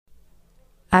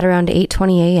At around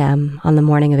 8:20 a.m. on the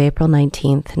morning of April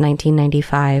 19th,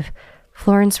 1995,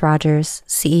 Florence Rogers,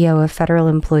 CEO of Federal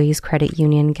Employees Credit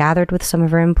Union, gathered with some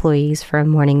of her employees for a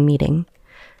morning meeting.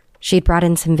 She'd brought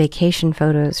in some vacation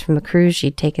photos from a cruise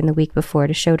she'd taken the week before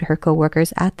to show to her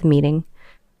coworkers at the meeting.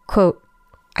 Quote,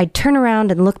 "I'd turn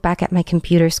around and look back at my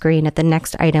computer screen at the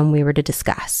next item we were to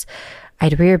discuss.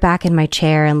 I'd rear back in my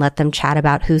chair and let them chat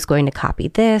about who's going to copy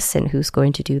this and who's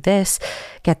going to do this,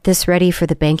 get this ready for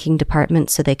the banking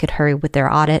department so they could hurry with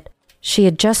their audit." She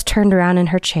had just turned around in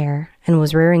her chair and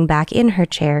was rearing back in her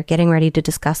chair, getting ready to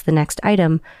discuss the next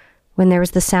item, when there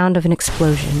was the sound of an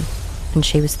explosion, and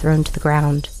she was thrown to the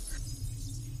ground.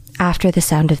 After the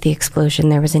sound of the explosion,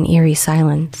 there was an eerie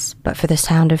silence, but for the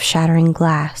sound of shattering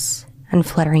glass and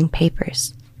fluttering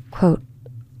papers. Quote,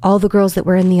 "All the girls that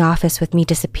were in the office with me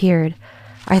disappeared.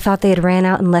 I thought they had ran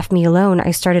out and left me alone.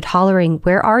 I started hollering,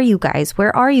 'Where are you guys?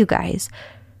 Where are you guys?'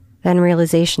 Then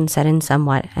realization set in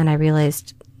somewhat, and I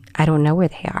realized I don't know where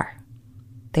they are.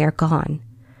 They are gone.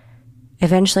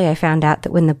 Eventually, I found out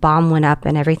that when the bomb went up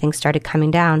and everything started coming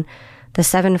down, the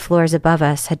 7 floors above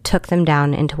us had took them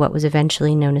down into what was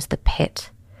eventually known as the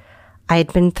pit. I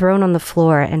had been thrown on the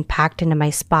floor and packed into my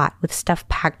spot with stuff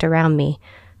packed around me.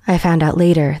 I found out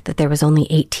later that there was only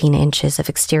 18 inches of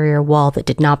exterior wall that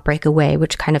did not break away,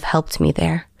 which kind of helped me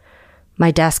there.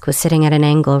 My desk was sitting at an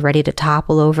angle, ready to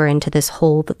topple over into this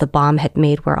hole that the bomb had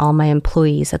made where all my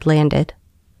employees had landed."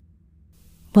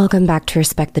 Welcome back to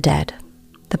Respect the Dead,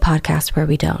 the podcast where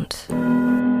we don't.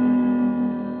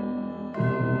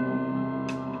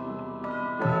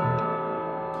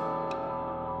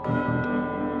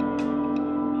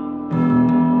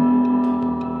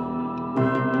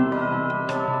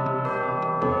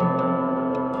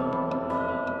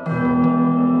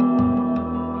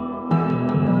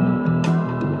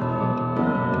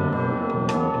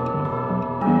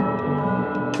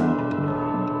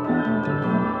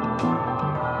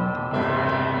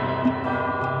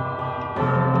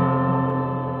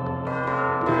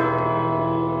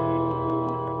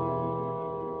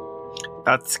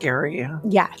 That's scary.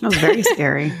 Yeah. That was very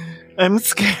scary. I'm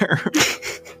scared.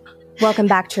 Welcome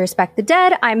back to Respect the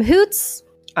Dead. I'm Hoots.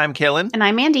 I'm Kaylin. And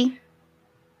I'm Mandy.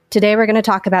 Today we're going to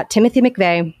talk about Timothy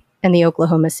McVeigh and the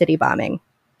Oklahoma City bombing.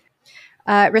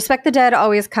 Respect the Dead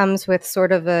always comes with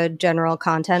sort of a general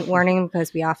content warning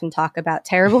because we often talk about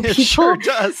terrible people. It sure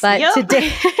does. But today,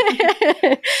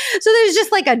 so there's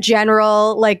just like a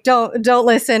general, like don't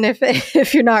listen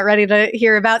if you're not ready to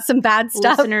hear about some bad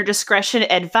stuff. Listener discretion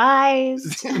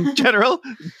advised. In general,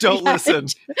 don't listen.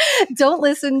 Don't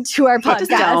listen to our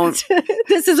podcast.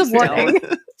 This is a warning.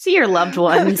 See your loved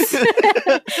ones.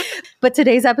 But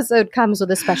today's episode comes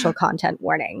with a special content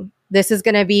warning. This is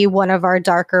going to be one of our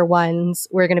darker ones.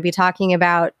 We're going to be talking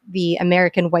about the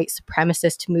American white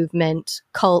supremacist movement,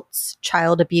 cults,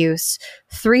 child abuse,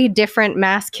 3 different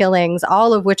mass killings,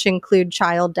 all of which include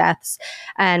child deaths,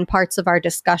 and parts of our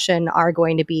discussion are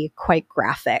going to be quite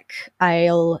graphic.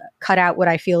 I'll cut out what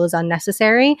I feel is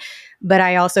unnecessary, but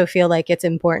I also feel like it's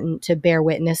important to bear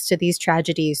witness to these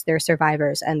tragedies, their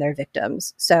survivors, and their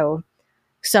victims. So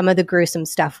some of the gruesome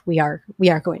stuff we are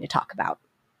going to talk about.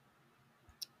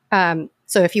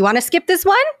 So if you want to skip this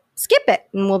one, skip it,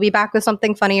 and we'll be back with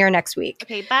something funnier next week.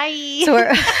 Okay, bye.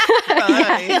 So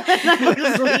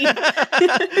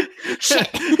Shit.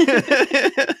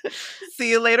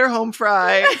 See you later, home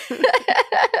fry.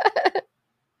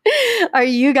 Are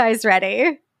you guys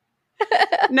ready?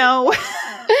 No.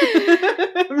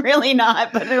 Really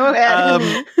not, but go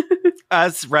ahead.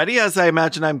 As ready as I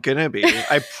imagine I'm gonna be.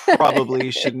 I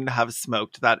probably shouldn't have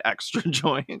smoked that extra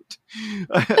joint.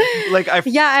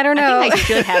 I don't know. I think I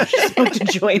should have smoked a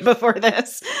joint before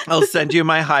this. I'll send you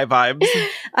my high vibes.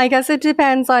 I guess it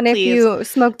depends on if you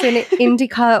smoked an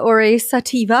indica or a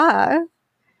sativa.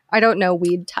 I don't know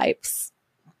weed types.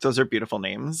 Those are beautiful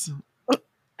names.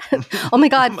 Oh my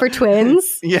God, for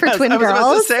twins? Yes, for twin I was girls?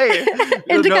 about to say.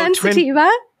 Indica and sativa?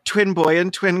 Twin boy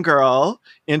and twin girl.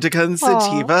 Indica and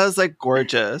sativa is like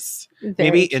gorgeous. Very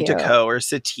Maybe cute. indico or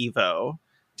sativo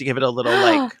to give it a little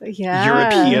like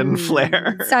European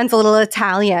flair. Sounds a little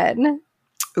Italian.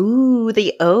 Ooh,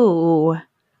 the O.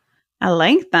 I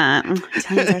like that.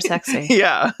 Italians are sexy.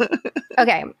 Yeah.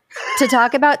 Okay, to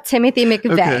talk about Timothy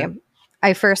McVeigh, Okay.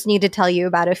 I first need to tell you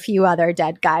about a few other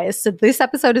dead guys. So this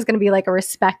episode is going to be like a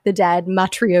Respect the Dead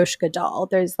Matryoshka doll.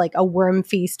 There's like a worm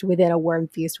feast within a worm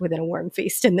feast within a worm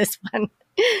feast in this one.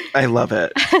 I love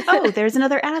it. Oh, there's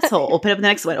another asshole. Open up the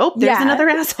next one. Oh, there's another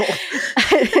asshole.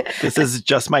 This is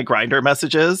just my Grindr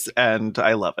messages, and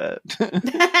I love it.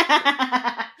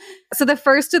 So the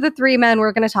first of the 3 men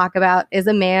we're going to talk about is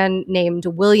a man named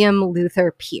William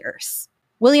Luther Pierce.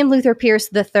 William Luther Pierce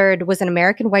III was an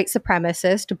American white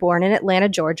supremacist born in Atlanta,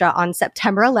 Georgia on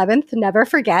September 11th, never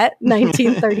forget,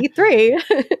 1933.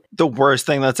 The worst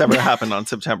thing that's ever happened on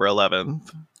September 11th.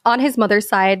 On his mother's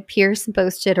side, Pierce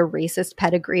boasted a racist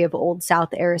pedigree of Old South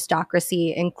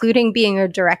aristocracy, including being a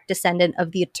direct descendant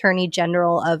of the Attorney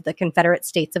General of the Confederate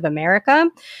States of America.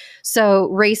 So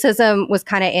racism was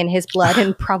kind of in his blood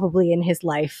and probably in his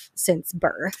life since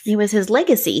birth. It was his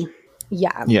legacy.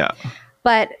 Yeah. Yeah.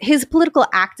 But his political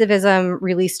activism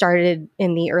really started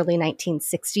in the early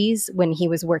 1960s when he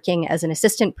was working as an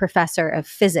assistant professor of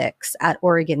physics at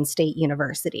Oregon State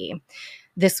University.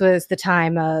 This was the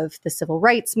time of the civil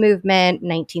rights movement,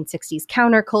 1960s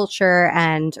counterculture,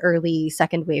 and early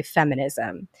second wave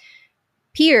feminism.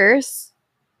 Pierce,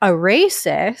 a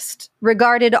racist,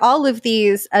 regarded all of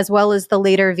these, as well as the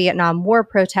later Vietnam War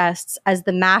protests, as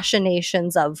the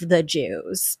machinations of the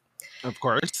Jews. Of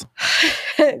course.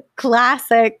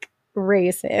 Classic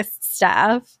racist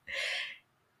stuff.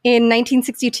 In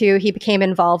 1962, he became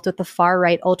involved with the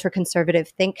far-right ultra-conservative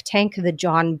think tank, the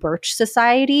John Birch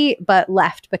Society, but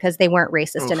left because they weren't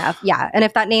racist enough. Yeah, and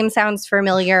if that name sounds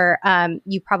familiar,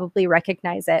 you probably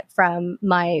recognize it from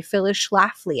my Phyllis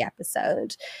Schlafly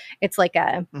episode. It's like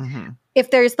a...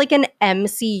 If there's like an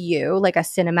MCU, like a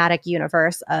cinematic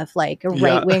universe of like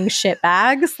right-wing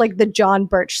shitbags, like the John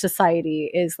Birch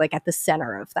Society is like at the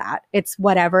center of that. It's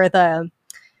whatever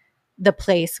the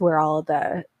place where all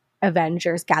the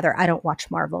Avengers gather. I don't watch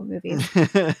Marvel movies.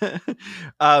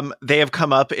 They have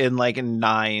come up in like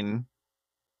 9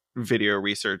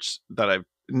 videos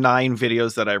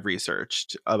that I've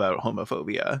researched about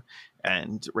homophobia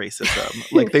and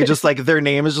racism. Like they just like their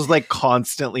name is just like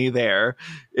constantly there.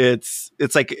 It's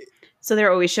like, so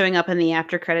they're always showing up in the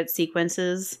after credit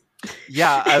sequences.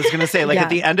 Yeah, I was gonna say, like at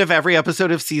the end of every episode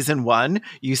of season 1,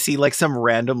 you see like some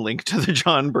random link to the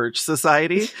John Birch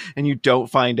Society, and you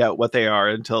don't find out what they are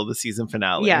until the season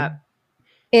finale. Yeah.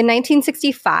 In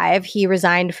 1965, he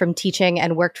resigned from teaching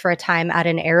and worked for a time at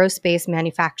an aerospace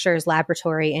manufacturer's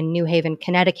laboratory in New Haven,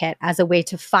 Connecticut, as a way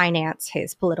to finance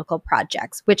his political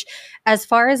projects, which, as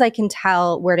far as I can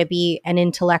tell, were to be an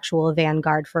intellectual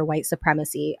vanguard for white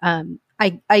supremacy.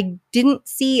 I didn't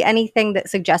see anything that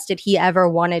suggested he ever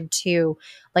wanted to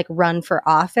like run for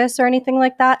office or anything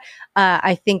like that.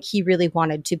 I think he really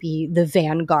wanted to be the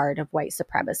vanguard of white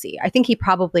supremacy. I think he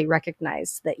probably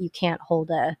recognized that you can't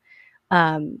hold a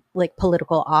like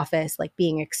political office, like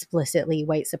being explicitly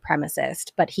white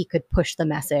supremacist, but he could push the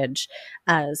message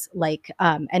as like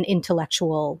an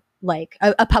intellectual, like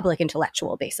a public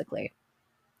intellectual, basically.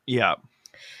 Yeah.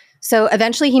 So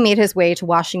eventually he made his way to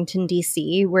Washington,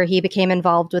 D.C., where he became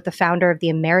involved with the founder of the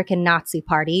American Nazi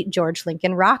Party, George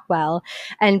Lincoln Rockwell,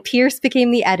 and Pierce became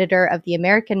the editor of the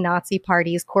American Nazi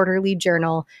Party's quarterly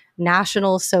journal,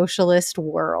 National Socialist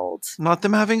World. Not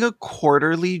them having a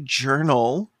quarterly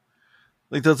journal.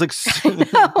 Like that's like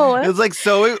it's like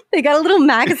so they got a little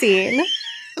magazine.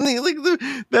 Like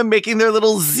them making their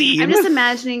little zine. I'm just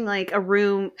imagining like a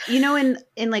room, you know, in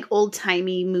like old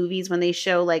timey movies when they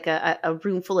show like a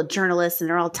room full of journalists and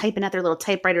they're all typing at their little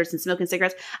typewriters and smoking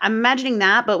cigarettes. I'm imagining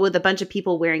that, but with a bunch of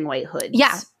people wearing white hoods.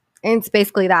 Yeah, it's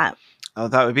basically that. Oh,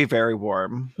 that would be very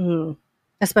warm.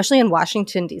 Especially in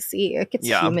Washington, D.C. It gets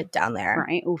humid down there.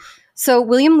 Right. Oof. So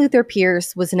William Luther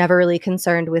Pierce was never really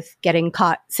concerned with getting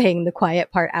caught saying the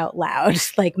quiet part out loud.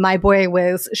 Like my boy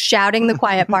was shouting the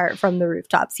quiet part from the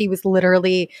rooftops. He was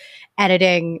literally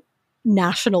editing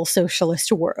National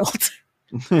Socialist World.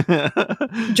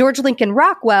 George Lincoln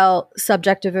Rockwell,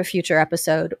 subject of a future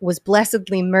episode, was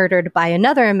blessedly murdered by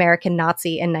another American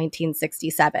Nazi in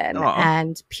 1967. Aww.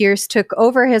 And Pierce took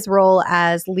over his role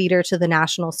as leader to the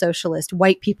National Socialist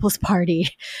White People's Party,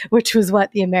 which was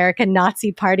what the American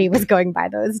Nazi Party was going by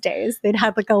those days. They'd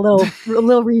had like a little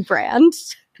rebrand.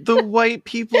 The White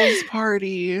People's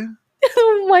Party.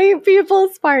 The White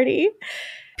People's Party.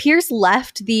 Pierce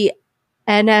left the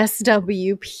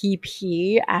NSWPP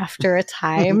after a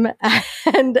time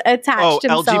and attached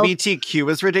himself. LGBTQ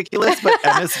is ridiculous, but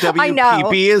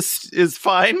NSWPP is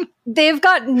fine. They've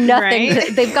got nothing.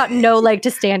 Right? They've got no leg to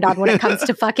stand on when it comes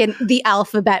to fucking the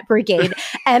Alphabet Brigade.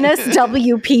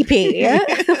 NSWPP.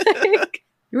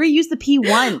 You already used the P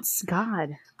once.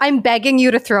 God. I'm begging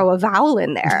you to throw a vowel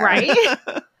in there. Right?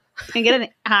 Can I get an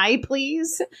I,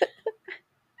 please?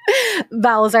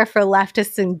 Vowels are for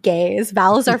leftists and gays.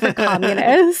 Vowels are for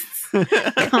communists.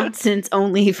 Consonants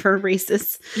only for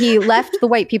racists. He left the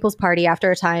White People's Party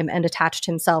after a time and attached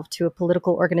himself to a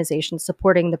political organization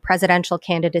supporting the presidential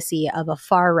candidacy of a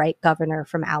far-right governor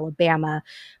from Alabama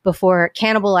before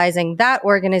cannibalizing that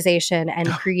organization and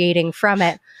creating from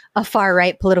it a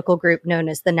far-right political group known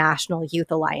as the National Youth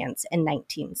Alliance in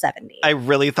 1970. I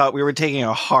really thought we were taking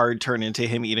a hard turn into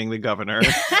him eating the governor.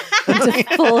 Into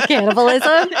full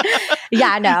cannibalism.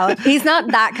 Yeah, no, he's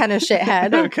not that kind of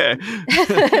shithead. Okay.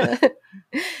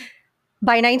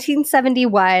 By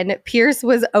 1971, Pierce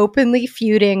was openly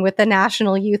feuding with the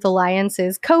National Youth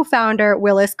Alliance's co-founder,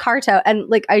 Willis Carto. And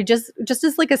like, I just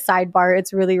as like a sidebar,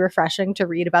 it's really refreshing to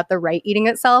read about the right eating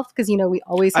itself because, you know, we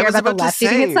always hear about the left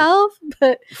eating itself.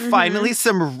 But finally,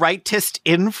 some rightist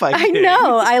infighting. I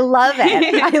know. I love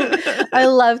it. I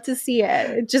love to see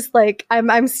it. Just like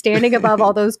I'm standing above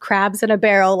all those crabs in a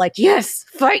barrel, like, yes,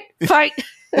 fight.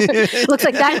 Looks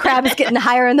like that crab is getting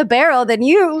higher in the barrel than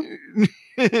you.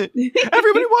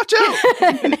 Everybody watch out.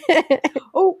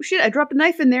 Oh, shit, I dropped a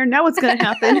knife in there. Now what's going to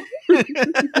happen?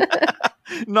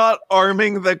 Not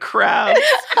arming the crabs.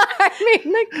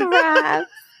 Arming the crabs.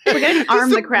 We're going to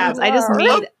arm the crabs. I just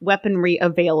made weaponry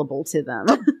available to them.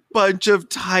 Bunch of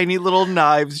tiny little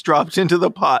knives dropped into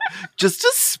the pot just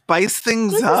to spice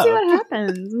things Let's up. see what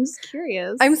happens. I'm just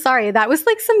curious. I'm sorry. That was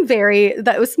some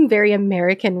very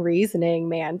American reasoning,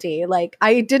 Mandy. Like,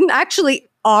 I didn't actually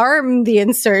arm the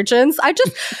insurgents. I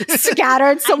just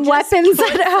scattered some weapons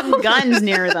put at some guns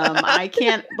near them. I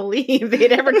can't believe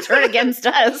they'd ever turn against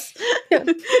us.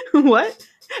 What?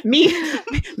 Me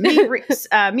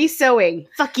sowing.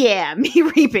 Fuck yeah. Me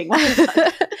reaping.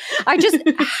 I just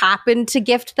happened to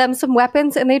gift them some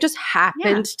weapons and they just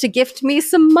happened to gift me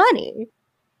some money.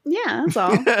 Yeah, that's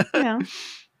all. Yeah.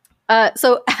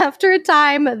 So after a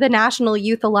time, the National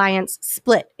Youth Alliance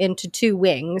split into two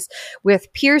wings,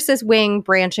 with Pierce's wing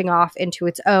branching off into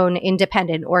its own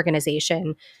independent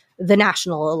organization, the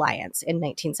National Alliance, in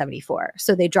 1974.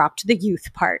 So they dropped the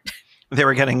youth part. They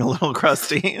were getting a little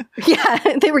crusty. Yeah,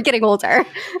 they were getting older.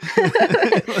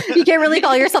 You can't really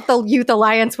call yourself the Youth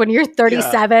Alliance when you're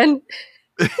 37.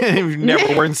 You've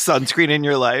never worn sunscreen in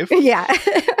your life. Yeah.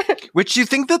 Which you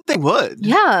think that they would.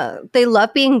 Yeah, they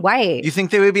love being white. You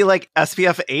think they would be like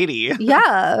SPF 80.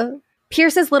 Yeah.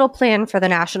 Pierce's little plan for the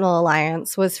National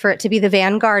Alliance was for it to be the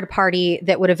vanguard party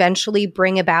that would eventually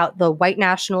bring about the white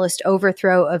nationalist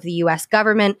overthrow of the U.S.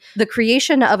 government, the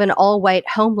creation of an all-white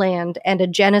homeland, and a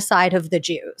genocide of the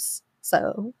Jews.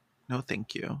 So, no,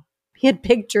 thank you. He had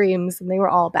big dreams, and they were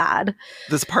all bad.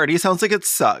 This party sounds like it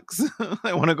sucks.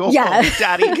 I want to go home.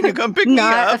 Daddy, can you come pick me up?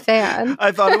 Not a fan.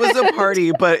 I thought it was a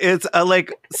party, but it's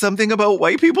like something about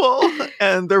white people,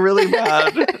 and they're really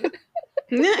bad.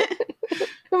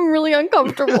 I'm really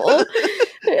uncomfortable.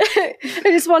 I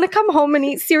just want to come home and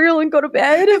eat cereal and go to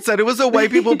bed. It said it was a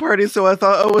white people party, so I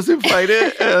thought I was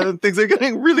invited, and things are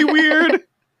getting really weird.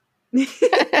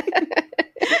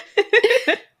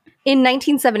 In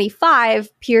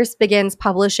 1975, Pierce begins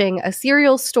publishing a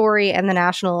serial story in the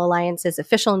National Alliance's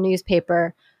official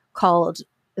newspaper called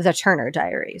The Turner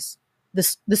Diaries. The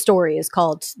story is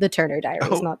called The Turner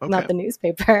Diaries, not the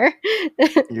newspaper.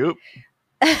 Yep.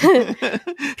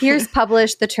 Pierce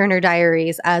published The Turner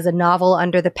Diaries as a novel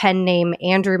under the pen name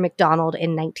Andrew MacDonald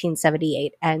in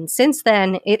 1978, and since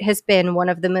then, it has been one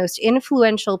of the most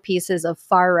influential pieces of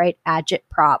far-right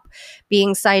agitprop,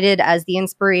 being cited as the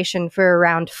inspiration for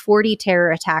around 40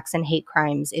 terror attacks and hate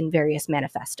crimes in various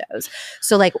manifestos.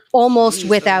 So, like, almost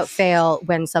without fail,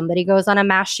 when somebody goes on a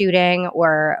mass shooting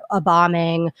or a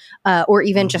bombing, or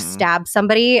even just stab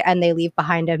somebody and they leave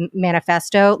behind a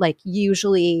manifesto, like,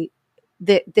 usually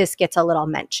this gets a little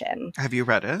mention. Have you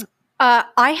read it? I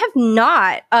have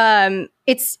not.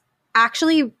 It's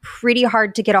actually pretty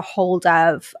hard to get a hold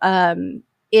of.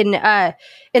 In the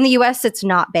U.S., it's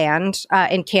not banned.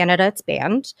 In Canada, it's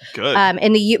banned. Good.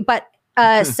 But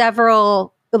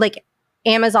several, like,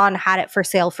 Amazon had it for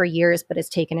sale for years, but has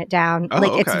taken it down.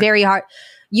 It's very hard.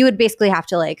 You would basically have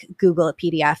to like Google a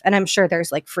PDF, and I'm sure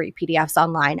there's like free PDFs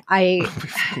online.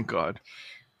 Oh God.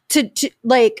 To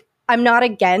like. I'm not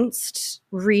against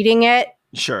reading it.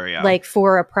 Sure, yeah. Like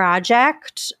for a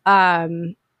project. But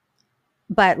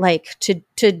like to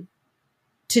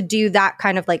do that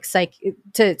kind of like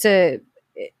to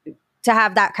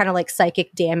have that kind of like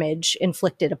psychic damage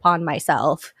inflicted upon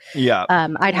myself. Yeah.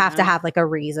 I'd have to have like a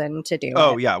reason to do it.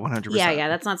 Oh yeah, 100%. Yeah,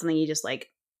 that's not something you just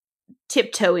like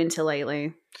tiptoe into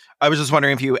lightly. I was just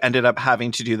wondering if you ended up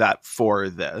having to do that for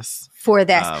this.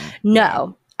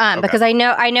 No. Yeah. Because I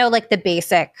know like the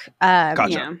basic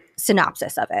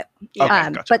synopsis of it.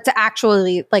 Gotcha. But to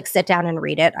actually like sit down and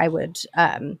read it, I would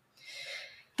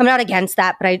I'm not against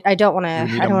that, but I don't want to.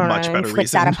 You need I don't a want much to better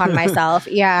inflict that reason. upon myself.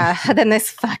 Yeah, than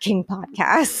this fucking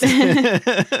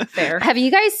podcast. Fair. Have you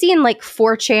guys seen like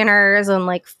 4chaners and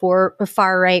like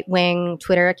far right wing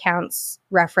Twitter accounts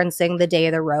referencing the Day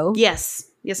of the Rope? Yes,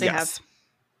 I have,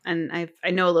 and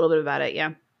I know a little bit about it.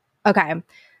 Yeah. Okay.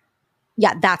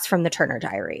 Yeah, that's from the Turner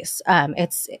Diaries.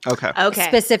 It's Okay.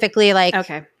 specifically like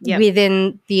Yep.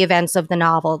 within the events of the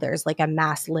novel, there's like a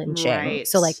mass lynching. Right.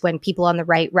 So like when people on the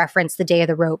right reference the Day of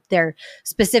the Rope, they're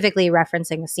specifically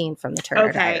referencing a scene from the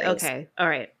Turner Diaries. Okay. All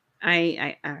right. All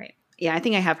right. Yeah, I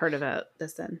think I have heard about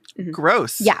this then. Mhm.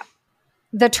 Gross. Yeah.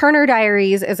 The Turner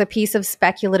Diaries is a piece of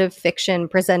speculative fiction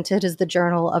presented as the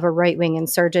journal of a right-wing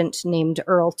insurgent named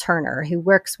Earl Turner, who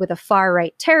works with a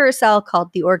far-right terror cell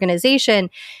called the Organization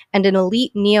and an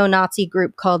elite neo-Nazi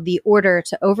group called the Order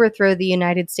to overthrow the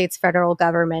United States federal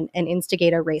government and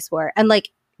instigate a race war. And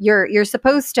like you're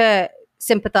supposed to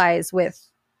sympathize with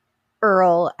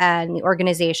Earl and the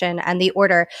Organization and the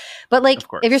Order. But like,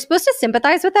 if you're supposed to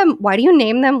sympathize with them, why do you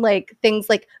name them like things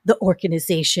like the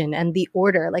Organization and the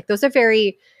Order? Like those are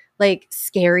very like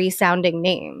scary sounding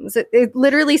names. It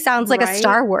literally sounds like a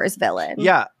Star Wars villain.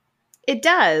 Yeah. It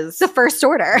does. The First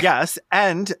Order. Yes.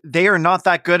 And they are not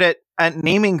that good at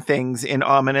naming things in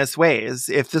ominous ways.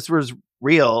 If this was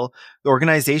real, the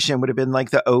Organization would have been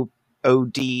like the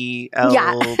ODLPP.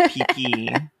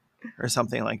 Or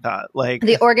something like that. Like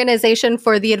the Organization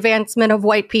for the Advancement of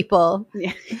White People.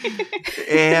 Yeah.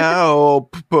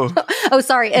 Oh,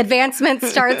 sorry. Advancement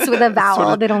starts with a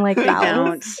vowel. They don't like vowels.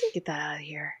 Don't. Get that out of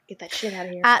here. Get that shit out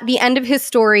of here. At the end of his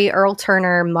story, Earl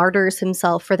Turner martyrs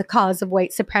himself for the cause of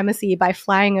white supremacy by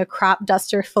flying a crop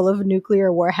duster full of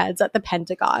nuclear warheads at the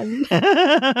Pentagon.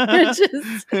 Which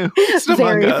is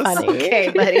very funny. Okay,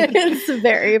 buddy. It's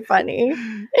very funny.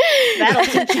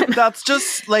 That's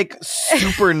just like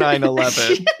super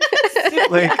 9/11.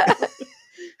 Like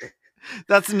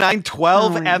that's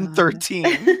 9/12 and 13.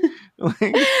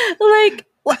 Like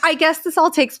well, I guess this all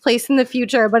takes place in the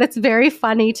future, but it's very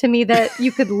funny to me that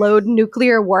you could load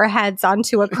nuclear warheads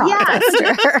onto a crop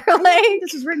duster. Like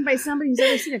this was written by somebody who's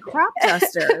ever seen a crop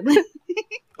duster.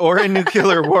 Or a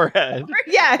nuclear warhead.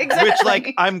 Yeah, exactly. Which,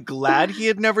 like, I'm glad he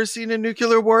had never seen a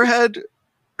nuclear warhead.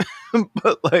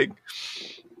 But, like,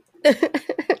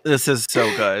 this is so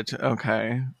good.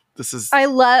 Okay. This is... I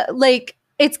love, like,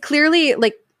 it's clearly,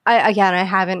 like, I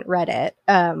haven't read it,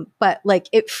 but like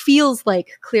it feels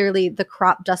like clearly the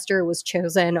crop duster was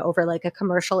chosen over like a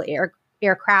commercial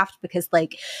aircraft because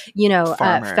like, you know,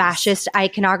 fascist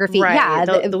iconography. Right. Yeah.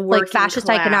 The like fascist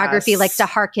class. iconography likes to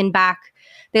harken back.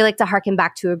 They like to harken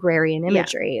back to agrarian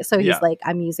imagery. Yeah. So he's like,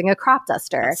 I'm using a crop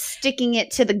duster. Sticking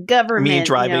it to the government. Me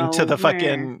driving to the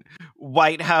fucking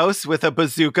White House with a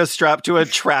bazooka strapped to a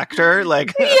tractor.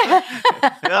 Like,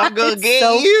 I'm going to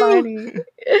get you. Funny.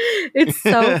 It's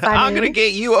so funny. I'm going to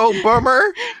get you, oh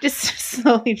bummer. Just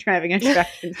slowly driving a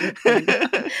tractor.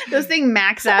 Those things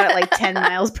max out at like 10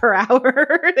 miles per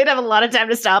hour. They'd have a lot of time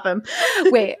to stop him.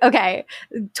 Wait, okay.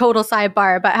 Total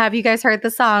sidebar, but have you guys heard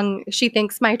the song, She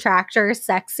Thinks My Tractor's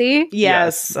Sexy?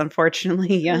 Yes,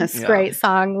 unfortunately, yes. Yeah. Great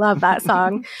song. Love that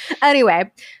song.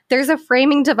 Anyway, there's a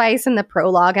framing device in the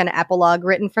prologue and epilogue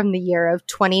written from the year of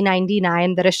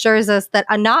 2099 that assures us that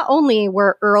not only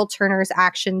were Earl Turner's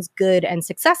actions good and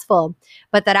successful,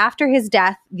 but that after his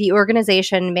death, the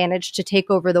organization managed to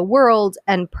take over the world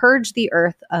and purge the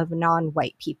earth of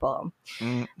non-white people.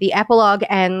 The epilogue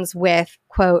ends with,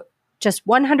 quote, just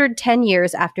 110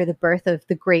 years after the birth of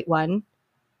the Great One,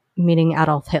 meaning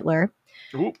Adolf Hitler,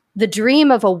 the dream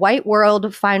of a white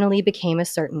world finally became a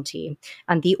certainty,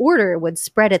 and the Order would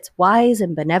spread its wise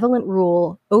and benevolent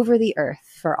rule over the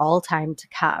earth for all time to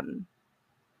come.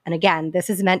 And again, this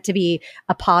is meant to be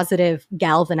a positive,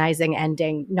 galvanizing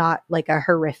ending, not like a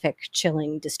horrific,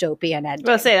 chilling dystopian ending.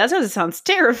 Well, say that sounds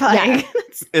terrifying. Yeah.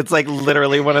 It's like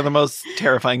literally one of the most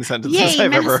terrifying sentences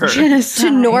I've ever heard. Genocide.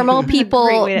 To normal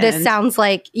people, this sounds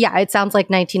like, it sounds like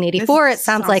 1984. It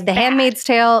sounds like The Handmaid's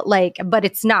Tale, like, but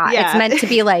it's not. Yeah. It's meant to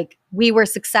be like, we were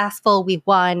successful, we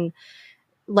won,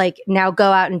 like, now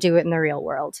go out and do it in the real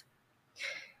world.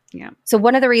 Yeah. So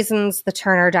one of the reasons the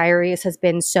Turner Diaries has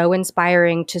been so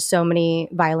inspiring to so many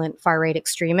violent far-right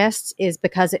extremists is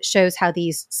because it shows how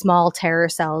these small terror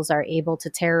cells are able to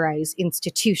terrorize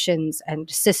institutions and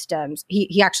systems.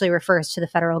 He actually refers to the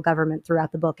federal government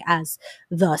throughout the book as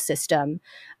the system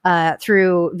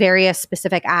through various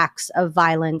specific acts of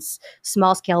violence,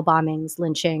 small-scale bombings,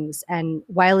 lynchings. And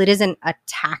while it isn't a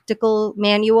tactical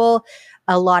manual,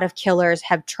 a lot of killers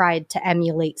have tried to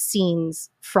emulate scenes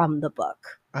from the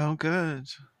book. Oh, good.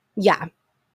 Yeah.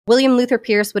 William Luther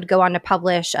Pierce would go on to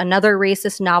publish another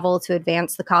racist novel to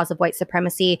advance the cause of white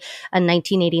supremacy, a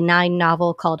 1989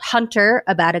 novel called Hunter,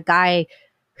 about a guy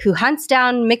who hunts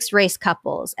down mixed race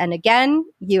couples. And again,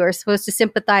 you are supposed to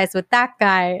sympathize with that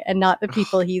guy and not the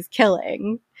people he's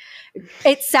killing.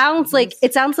 It sounds like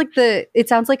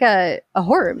a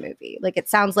horror movie. Like, it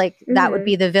sounds like that would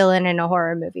be the villain in a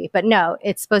horror movie. But no,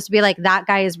 it's supposed to be like that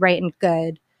guy is right and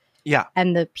good. Yeah.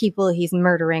 And the people he's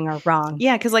murdering are wrong.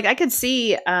 Yeah, because like I could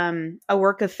see a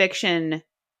work of fiction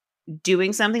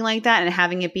doing something like that and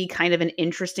having it be kind of an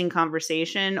interesting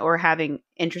conversation or having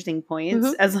interesting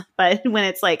points. But when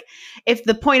it's like, if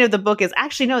the point of the book is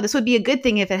actually, no, this would be a good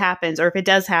thing if it happens, or if it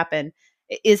does happen,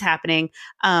 it is happening,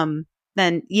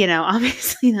 then, you know,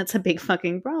 obviously that's a big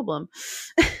fucking problem.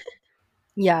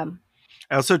 Yeah.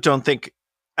 I also don't think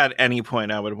at any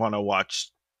point I would want to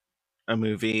watch a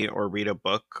movie or read a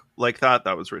book like that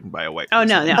was written by a white person.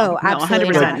 No,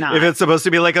 absolutely 100% not. If it's supposed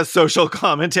to be like a social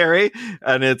commentary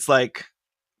and it's like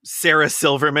Sarah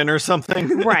Silverman or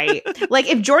something. Right. Like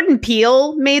if Jordan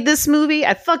Peele made this movie,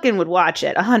 I fucking would watch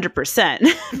it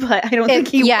 100%. But I don't think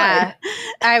he would.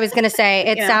 I was going to say,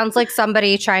 it sounds like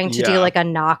somebody trying to do like a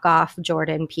knockoff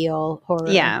Jordan Peele horror.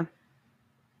 Yeah.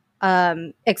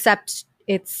 Except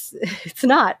it's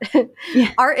not.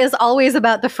 Art is always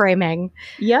about the framing.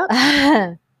 Yep.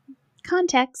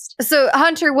 Context. So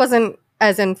Hunter wasn't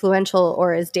as influential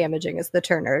or as damaging as the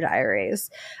Turner Diaries.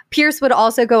 Pierce would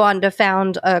also go on to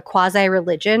found a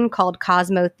quasi-religion called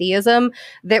cosmotheism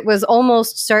that was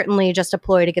almost certainly just a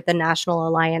ploy to get the National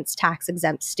Alliance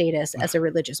tax-exempt status as a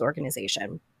religious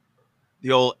organization.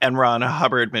 The old Enron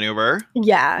Hubbard maneuver.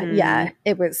 Yeah.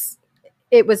 It was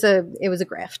a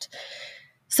grift.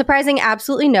 Surprising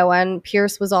absolutely no one,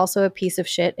 Pierce was also a piece of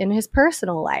shit in his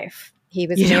personal life. He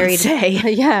was married.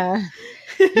 Yeah.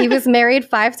 He was married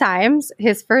 5 times.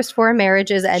 His first 4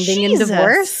 marriages ending in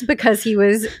divorce because he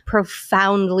was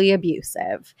profoundly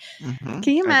abusive.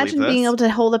 Can you imagine being able to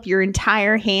hold up your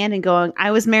entire hand and going,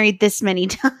 I was married this many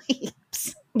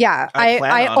times? Yeah.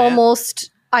 I almost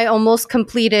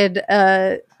completed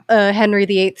a Henry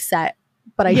VIII set,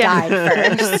 but I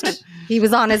died first. He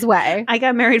was on his way. I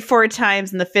got married 4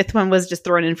 times, and the 5th one was just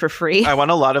thrown in for free. I want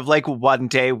a lot of like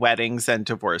one-day weddings and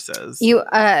divorces. You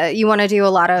want to do a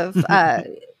lot of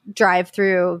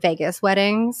drive-through Vegas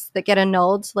weddings that get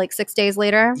annulled like 6 days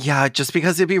later? Yeah, just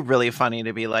because it'd be really funny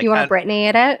to be like, you want Britney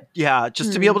at it? Yeah,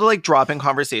 just to be able to like drop in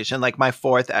conversation like my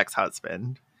 4th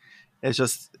ex-husband. It's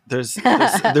just there's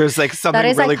like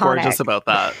something really iconic. Gorgeous about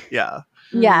that. Yeah.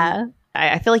 Yeah.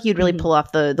 I feel like you'd really pull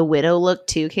off the widow look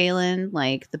too, Kaylin.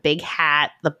 Like the big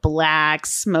hat, the black,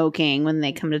 smoking when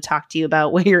they come to talk to you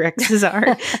about what your exes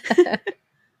are.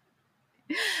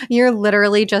 You're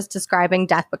literally just describing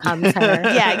Death Becomes Her.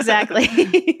 Yeah,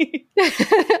 exactly.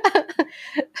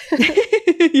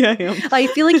 Yeah, I am. I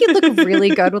feel like you'd look really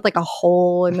good with like a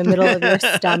hole in the middle of your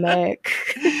stomach.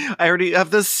 I already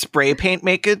have the spray paint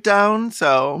make it down,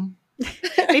 so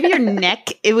maybe your neck,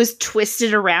 it was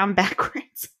twisted around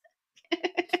backwards.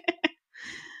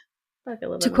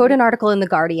 To quote an article in The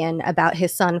Guardian about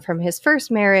his son from his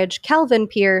first marriage, Calvin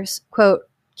Pierce, quote,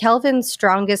 Calvin's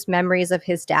strongest memories of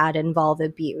his dad involve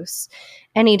abuse.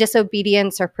 Any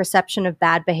disobedience or perception of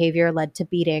bad behavior led to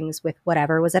beatings with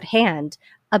whatever was at hand,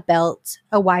 a belt,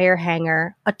 a wire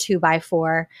hanger, a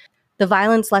 2x4. The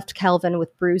violence left Calvin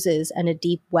with bruises and a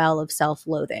deep well of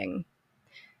self-loathing.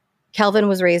 Calvin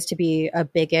was raised to be a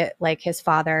bigot like his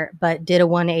father, but did a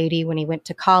 180 when he went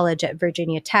to college at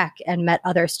Virginia Tech and met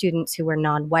other students who were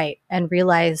non-white and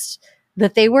realized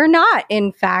that they were not,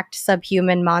 in fact,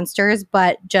 subhuman monsters,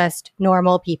 but just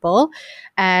normal people.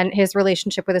 And his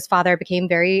relationship with his father became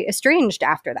very estranged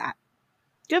after that.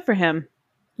 Good for him.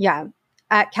 Yeah.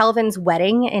 At Calvin's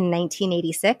wedding in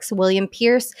 1986, William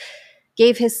Pierce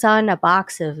gave his son a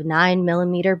box of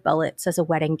 9mm bullets as a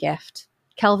wedding gift.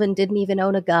 Calvin didn't even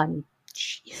own a gun.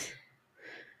 Jeez.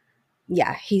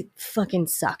 Yeah, he fucking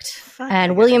sucked.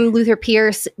 And William Luther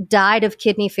Pierce died of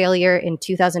kidney failure in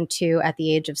 2002 at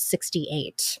the age of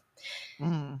 68.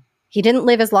 He didn't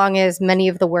live as long as many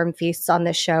of the worm feasts on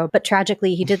this show, but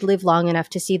tragically, he did live long enough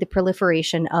to see the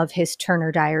proliferation of his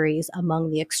Turner Diaries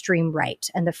among the extreme right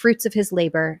and the fruits of his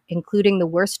labor, including the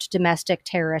worst domestic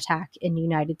terror attack in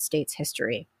United States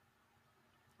history.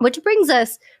 Which brings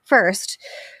us first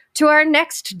to our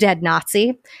next dead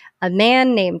Nazi, a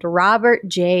man named Robert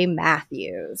J.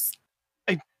 Matthews.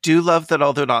 I do love that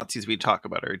all the Nazis we talk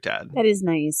about are dead. That is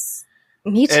nice.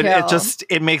 Me too.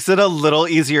 It makes it a little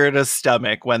easier to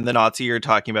stomach when the Nazi you're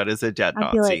talking about is a dead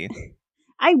Nazi.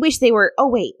 I wish they were. Oh,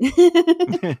 wait.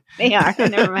 They are.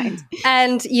 Never mind.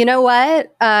 And you know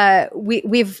what?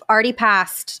 We've already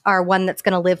passed our one that's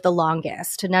going to live the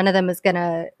longest. None of them is going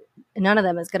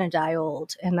to die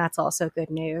old. And that's also good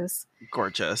news.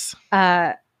 Gorgeous.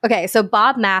 Okay, so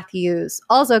Bob Matthews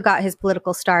also got his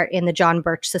political start in the John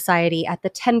Birch Society at the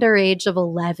tender age of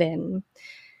 11.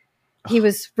 He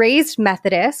was raised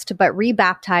Methodist, but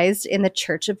rebaptized in the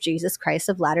Church of Jesus Christ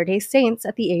of Latter-day Saints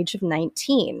at the age of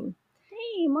 19.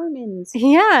 Hey, Mormons.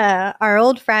 Yeah, our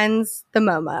old friends, the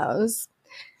Momos.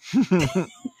 The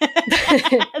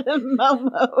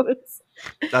Momos.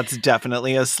 That's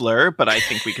definitely a slur, but I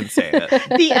think we can say it.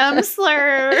 The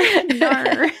slur.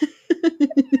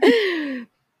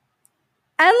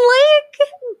 And like,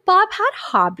 Bob had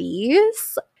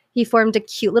hobbies. He formed a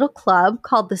cute little club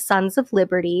called the Sons of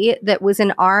Liberty that was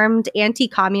an armed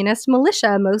anti-communist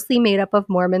militia mostly made up of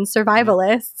Mormon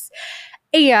survivalists.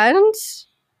 And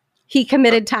he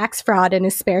committed tax fraud in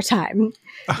his spare time.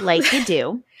 Like you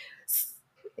do.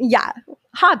 Yeah,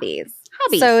 hobbies.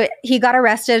 So he got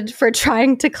arrested for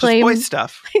trying to claim... Just boy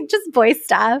stuff. Just boy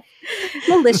stuff.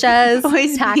 Militias,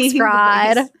 Boys tax being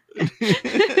fraud. boys.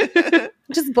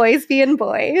 Just boys being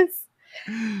boys.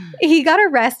 He got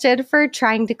arrested for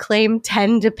trying to claim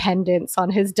 10 dependents on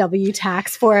his W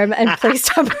tax form and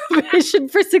placed on probation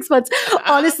for 6 months.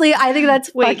 Honestly, I think that's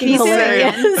fucking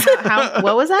hilarious.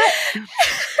 What was that?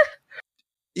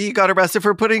 He got arrested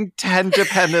for putting 10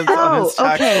 dependents on his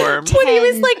tax form. When he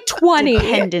was like 20.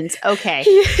 Dependents. Okay.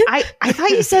 I thought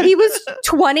you said he was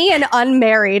 20 and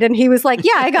unmarried, and he was like,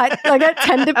 yeah, I got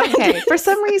 10 dependents. Okay. For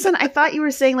some reason, I thought you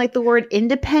were saying like the word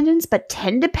independence, but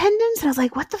 10 dependents? And I was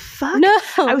like, what the fuck? No.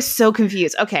 I was so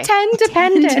confused. Okay. 10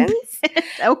 dependents.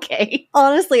 Okay.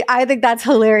 Honestly, I think that's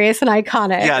hilarious and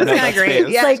iconic. Yeah, no, that's great.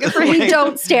 great. Yeah. Like, we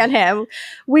don't stand him.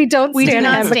 We don't stand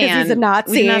him because he's a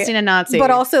Nazi. We do not stand a Nazi.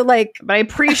 But also, like... But I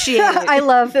appreciate it. I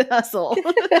love the hustle.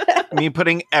 Me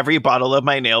putting every bottle of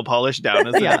my nail polish down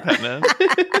as independent.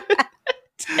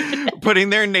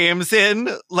 Putting their names in,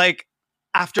 like,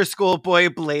 After School Boy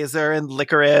Blazer and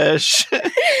Licorice.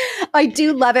 I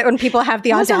do love it when people have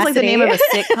the audacity. Sounds like the name of a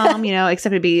sitcom, you know,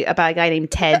 except it'd be about a guy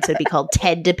named Ted, so it'd be called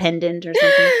Ted Dependent or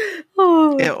something.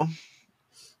 Oh. Ew.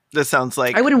 This sounds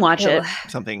like... I wouldn't watch it.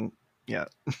 Something, yeah.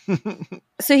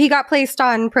 So he got placed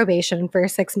on probation for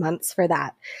 6 months for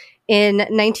that. In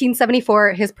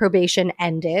 1974, his probation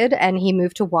ended and he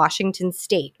moved to Washington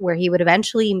State, where he would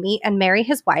eventually meet and marry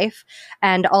his wife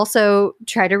and also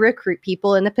try to recruit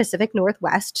people in the Pacific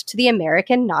Northwest to the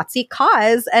American Nazi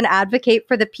cause and advocate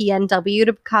for the PNW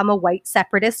to become a white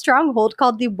separatist stronghold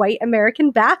called the White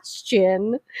American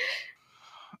Bastion.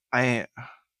 They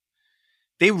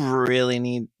really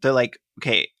need... They're like,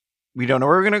 okay, we don't know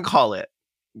what we're going to call it,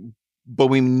 but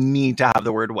we need to have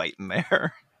the word white in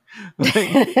there.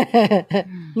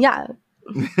 Yeah.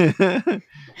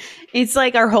 It's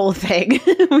like our whole thing.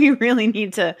 We really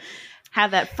need to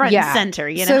have that front and center,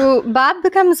 you know? So Bob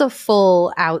becomes a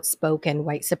full outspoken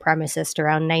white supremacist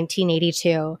around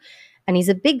 1982, and he's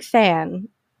a big fan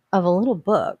of a little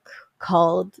book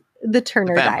called The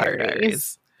Turner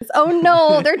Diaries. Oh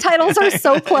no, their titles are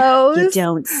so close. You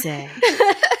don't say.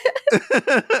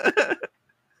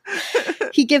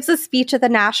 He gives a speech at the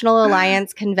National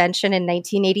Alliance Convention in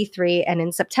 1983, and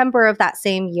in September of that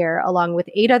same year, along with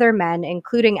 8 other men,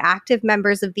 including active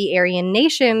members of the Aryan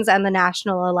Nations and the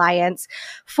National Alliance,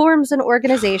 forms an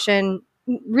organization,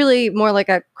 really more like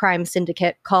a crime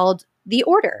syndicate, called The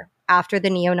Order, after the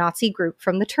neo-Nazi group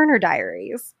from the Turner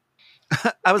Diaries.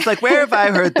 I was like, where have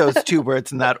I heard those 2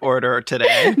 words in that order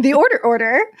today? The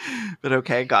Order. But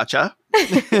okay, gotcha.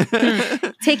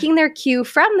 Taking their cue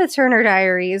from the Turner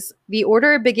Diaries, the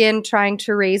Order began trying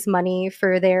to raise money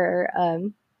for their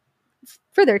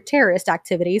terrorist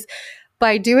activities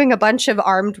by doing a bunch of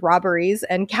armed robberies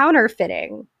and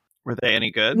counterfeiting. Were they any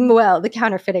good? Well, the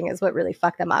counterfeiting is what really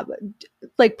fucked them up.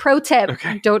 Like, pro tip,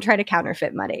 don't try to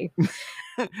counterfeit money.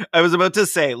 I was about to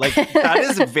say, like, that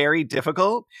is very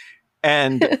difficult.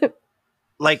 And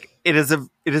like it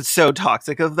is so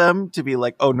toxic of them to be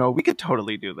like, oh no, we could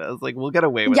totally do this. Like, we'll get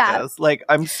away with this. Like,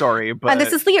 I'm sorry, but... And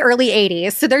this is the early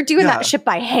 80s, so they're doing that shit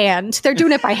by hand. They're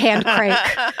doing it by hand crank.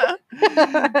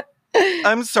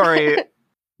 I'm sorry,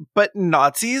 but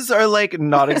Nazis are like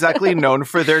not exactly known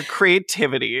for their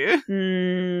creativity.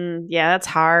 Yeah, that's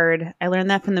hard. I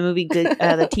learned that from the movie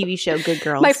the TV show Good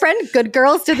Girls. My friend Good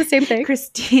Girls did the same thing.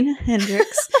 Christina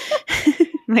Hendricks,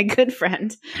 my good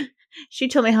friend. She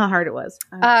told me how hard it was.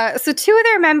 So 2 of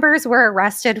their members were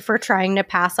arrested for trying to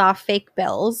pass off fake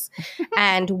bills,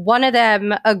 and one of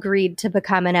them agreed to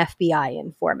become an FBI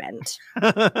informant.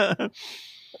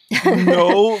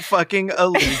 No fucking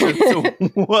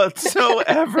allegiance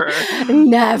whatsoever.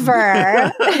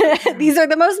 Never. These are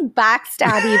the most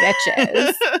backstabby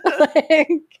bitches.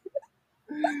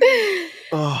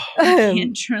 Oh.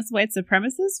 Can't trust white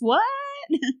supremacists? What?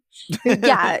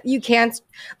 Yeah, you can't.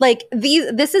 Like,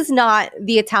 this is not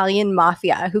the Italian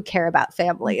mafia who care about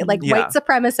family. Like, Yeah. white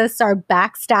supremacists are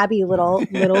backstabby little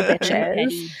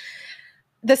bitches.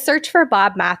 The search for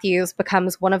Bob Matthews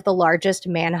becomes one of the largest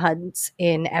manhunts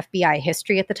in FBI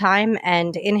history at the time.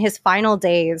 And in his final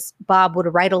days, Bob would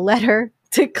write a letter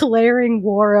declaring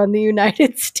war on the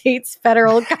United States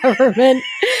federal government,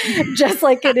 just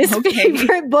like in his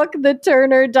favorite book, The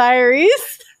Turner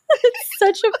Diaries. It's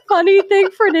such a funny thing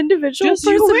for an individual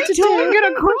person to do.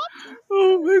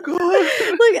 Oh my God.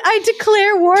 Like, I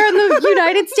declare war on the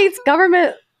United States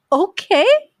government. Okay.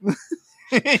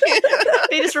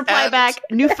 They just reply back,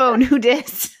 new phone, new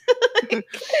dis.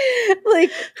 like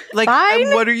fine.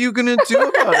 And what are you gonna do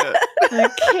about it?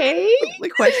 Okay.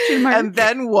 Like, question mark. And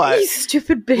then what? You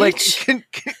stupid bitch. Like,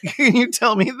 can you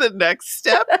tell me the next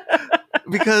step?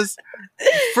 Because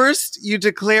first you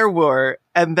declare war,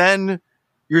 and then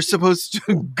you're supposed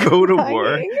to go to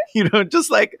war. You don't just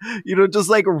like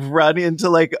run into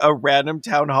like a random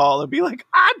town hall and be like,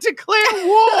 I declare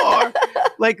war.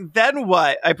 Like, then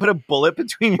what? I put a bullet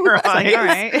between your eyes. All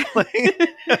right.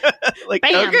 Like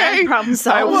Bam, okay, problem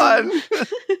solved. I won.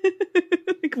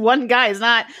 Like, one guy is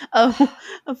not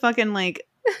a fucking like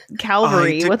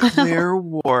cavalry. I declare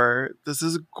war. This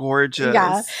is gorgeous.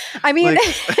 Yeah, I mean, Like,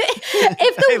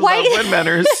 if the love when men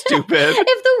are stupid.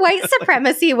 If the white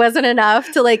supremacy wasn't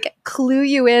enough to like clue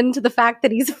you into the fact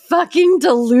that he's fucking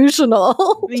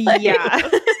delusional, like, yeah.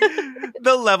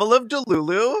 The level of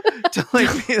Delulu to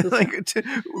like be like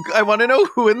I want to know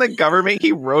who in the government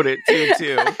he wrote it to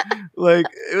too. Like,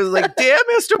 it was like, damn,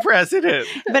 Mr. President.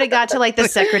 But it got to like the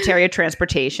Secretary of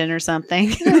Transportation or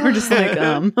something. They were just like,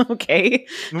 okay.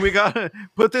 We gotta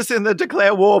put this in the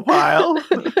declare war pile.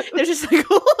 There's just like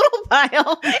a little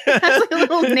pile. It has like a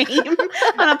little name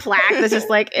on a plaque that's just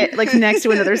like like next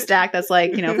to another stack that's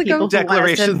like, you know, like people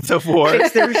declarations of war.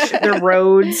 fix their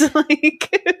roads. Like,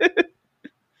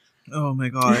 oh my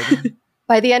God.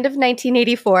 by the end of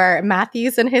 1984,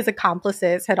 Matthews and his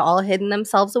accomplices had all hidden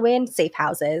themselves away in safe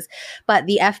houses, but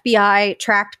the FBI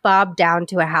tracked Bob down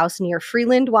to a house near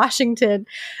Freeland, Washington,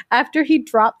 after he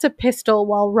dropped a pistol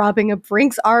while robbing a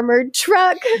Brinks armored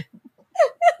truck.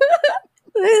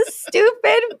 This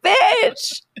stupid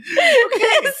bitch.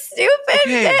 This stupid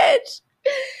bitch.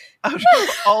 Out of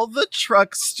all the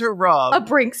trucks to rob, A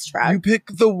Brinks truck. you pick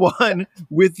the one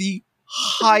with the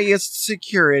highest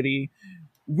security,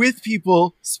 with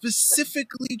people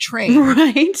specifically trained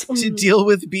right? to deal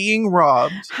with being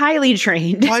robbed. Highly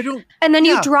trained. Why don't And then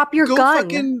you Yeah, drop your go gun.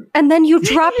 fucking- And then you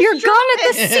drop your gun at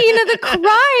the scene of the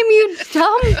crime, you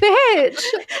dumb bitch.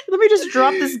 Let me just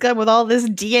drop this gun with all this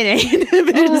DNA and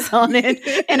evidence on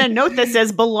it and a note that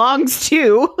says belongs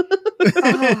to.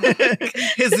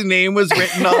 his name was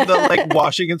written on the like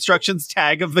washing instructions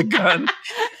tag of the gun.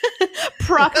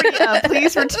 Property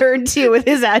please return to with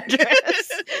his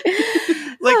address.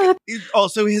 Like,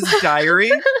 also his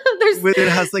diary, There's with it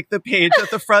has like the page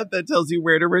at the front that tells you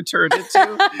where to return it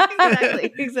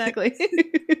to. Exactly.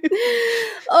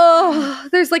 oh,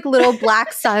 there's like little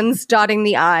black suns dotting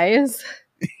the eyes.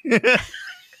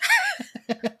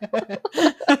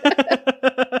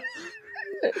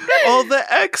 All the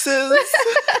X's.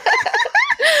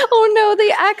 Oh no,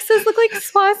 the X's look like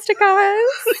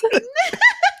swastikas.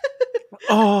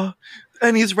 Oh,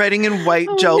 and he's writing in white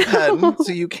gel pen,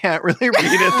 so you can't really read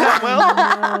it that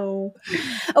well. No.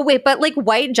 Oh wait, but like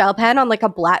white gel pen on like a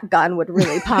black gun would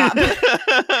really pop.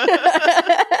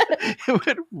 It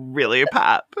would really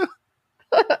pop.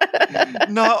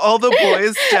 Not all the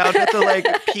boys down at the like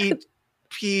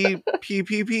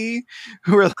PPP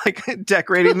who were like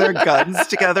decorating their guns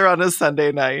together on a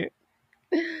Sunday night.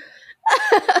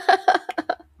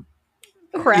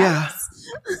 Crap. Yeah.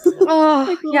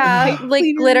 Oh yeah, like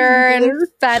glitter and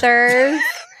feathers.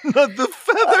 Not the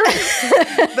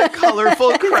feathers. The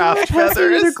colorful craft Pass me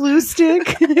another feathers. glue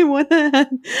stick. I want to add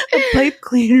a pipe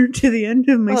cleaner to the end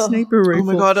of my sniper rifle.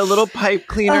 Oh my God, a little pipe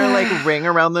cleaner like ring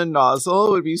around the nozzle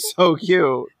would be so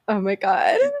cute. Oh my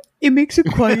God. It makes it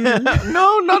quiet.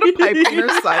 No, not a pipe cleaner,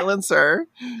 silencer.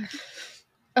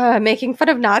 Making fun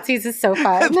of Nazis is so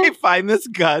fun. They find this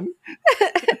gun.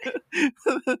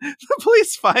 The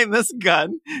police find this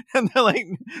gun and they're like,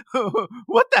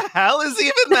 what the hell is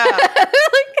even that?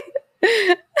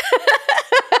 What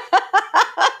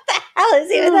the hell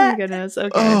is even Oh my that? goodness. Okay.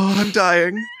 Oh, I'm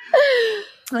dying.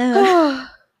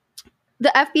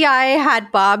 The FBI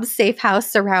had Bob's safe house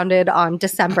surrounded on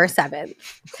December 7th.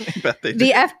 I bet they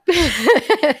did.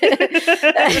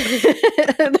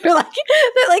 They're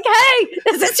like, hey,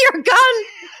 is this your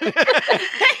gun?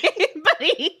 Hey,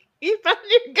 buddy, you found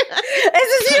your gun.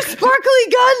 Is this your sparkly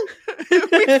gun?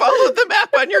 We followed the map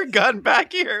on your gun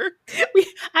back here. We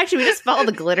just followed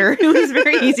the glitter. It was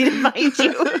very easy to find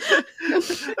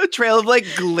you. A trail of like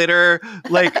glitter,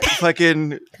 like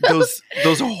fucking those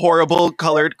horrible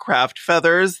colored craft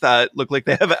feathers that look like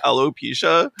they have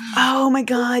alopecia. Oh my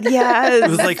god, yes. It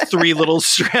was like 3 little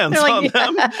strands They're on like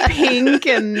them. pink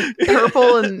and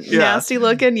purple and Yeah. nasty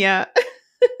looking. Yeah.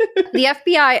 The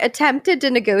FBI attempted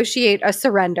to negotiate a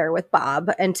surrender with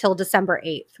Bob until December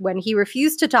 8th, when he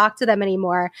refused to talk to them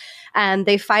anymore, and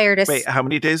they fired a Wait, how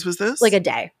many days was this? like a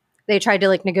day. They tried to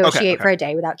like negotiate Okay. for a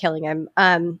day without killing him,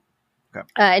 Okay.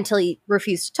 Until he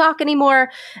refused to talk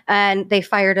anymore, and they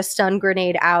fired a stun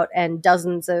grenade out and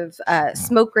dozens of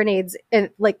smoke grenades. And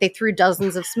like they threw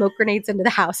dozens of smoke grenades into the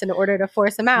house in order to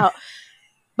force him out,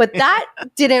 but that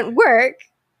didn't work.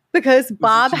 Because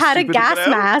Bob too had a stupid to gas get out?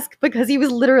 mask because he was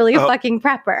literally a fucking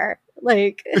prepper.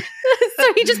 Like,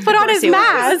 so he just put on his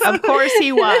mask. Of course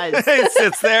he was. He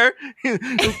sits there. You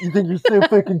think you're so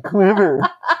fucking clever.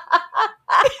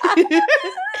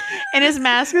 And his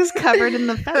mask is covered in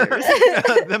the feathers.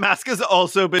 The mask is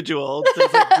also bejeweled.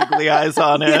 There's like googly eyes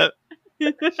on it.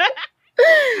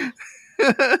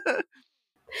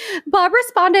 Bob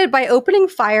responded by opening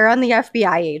fire on the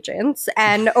FBI agents,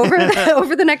 and over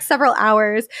the next several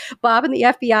hours, Bob and the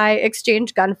FBI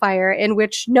exchanged gunfire in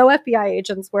which no FBI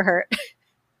agents were hurt.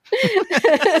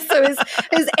 So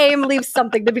his aim leaves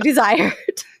something to be desired.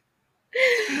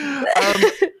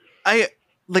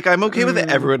 I'm okay with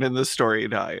everyone in this story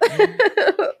dying.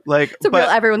 Like, It's a real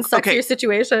everyone sucks okay. your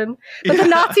situation. But the Yeah.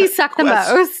 Nazis suck the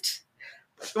most.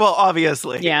 Well,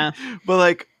 obviously. Yeah. But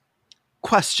like,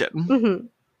 question. Mhm.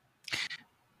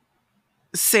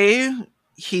 Say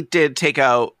he did take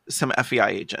out some FBI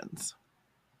agents.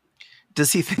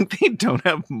 Does he think they don't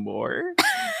have more?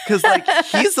 Because like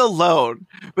he's alone,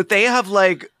 but they have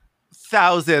like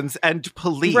thousands and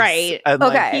police, Right. And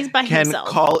Okay. like He's by can himself.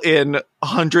 call in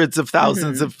hundreds of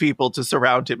thousands Mhm. of people to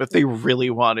surround him if they really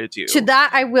wanted to. To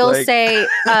that, I will Like- say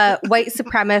white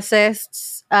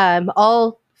supremacists,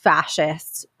 all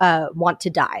fascists want to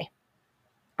die.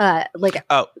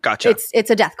 Oh, gotcha. It's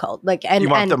a death cult. Like, and You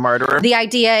want and the martyr? the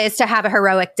idea is to have a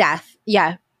heroic death.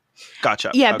 Yeah.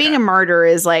 Gotcha. Yeah, Okay. being a martyr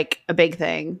is like a big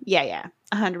thing. Yeah.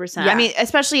 100%. Yeah. I mean,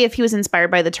 especially if he was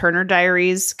inspired by the Turner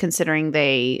Diaries, considering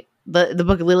the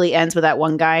book literally ends with that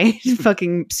one guy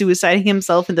fucking suiciding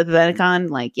himself into the Pentagon.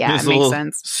 Like, yeah, His it makes little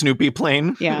sense. Snoopy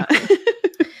plane. Yeah.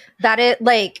 That it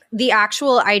like the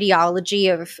actual ideology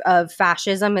of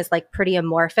fascism is like pretty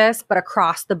amorphous, but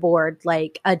across the board,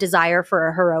 like a desire for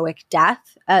a heroic death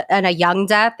and a young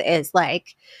death is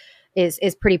like is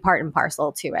pretty part and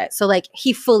parcel to it. So like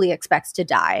he fully expects to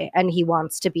die, and he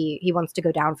wants to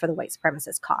go down for the white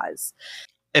supremacist cause.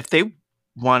 If they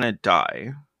want to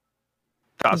die,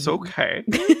 that's Mhm. okay.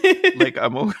 Like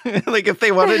I'm okay. Like if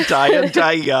they want to die and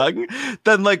die young,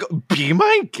 then like be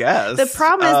my guest. The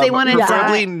problem is they wanna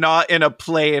preferably die- not in a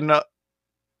plane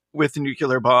with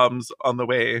nuclear bombs on the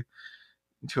way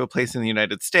to a place in the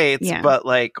United States, Yeah. but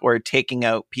like or taking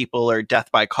out people or death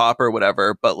by cop or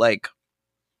whatever. But like,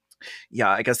 yeah,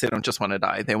 I guess they don't just want to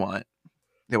die. They want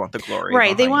the glory.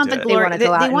 Right. They want the behind it. glory. wanna They,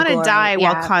 go out in want to glory, die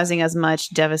yeah. while causing as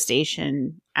much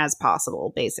devastation as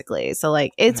possible, basically. So,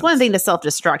 like, it's Yes. one thing to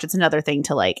self-destruct. It's another thing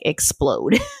to, like,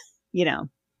 explode, you know?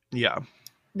 Yeah.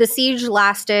 The siege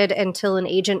lasted until an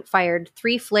agent fired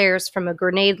 3 flares from a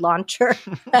grenade launcher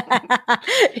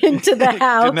into the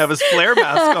house. Didn't have his flare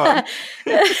mask on.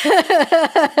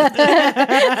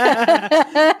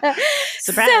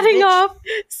 Surprise, Setting bitch. off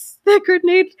the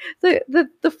grenade.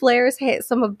 The flares hit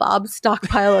some of Bob's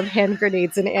stockpile of hand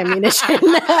grenades and ammunition.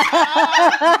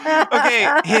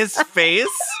 Okay, his face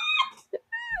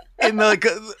in the like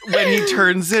when he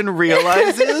turns and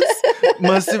realizes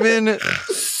must have been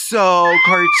so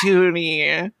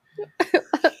cartoony.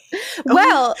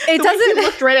 Well, it The way he doesn't.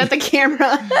 looked right at the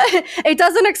camera. It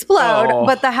doesn't explode, Oh.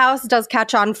 but the house does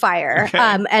catch on fire. Okay.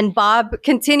 And Bob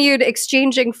continued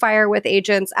exchanging fire with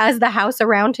agents as the house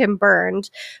around him burned,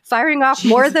 firing off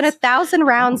more than 1,000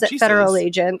 rounds Oh, at Jesus. federal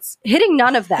agents, hitting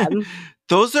none of them.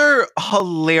 Those are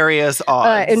hilarious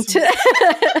odds.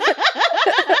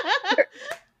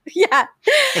 Yeah.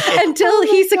 Until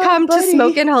he succumbed to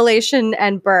smoke inhalation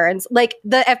and burns. Like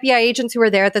the FBI agents who were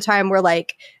there at the time were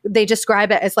like, they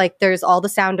describe it as like there's all the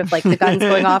sound of like the guns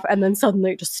going off and then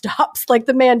suddenly it just stops. Like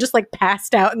the man just like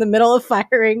passed out in the middle of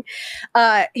firing.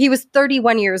 He was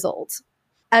 31 years old.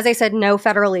 As I said, no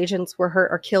federal agents were hurt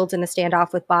or killed in the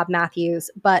standoff with Bob Matthews,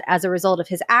 but as a result of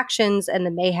his actions and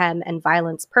the mayhem and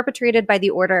violence perpetrated by the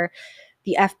order,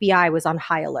 the FBI was on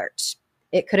high alert.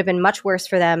 It could have been much worse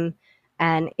for them,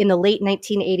 and in the late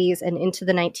 1980s and into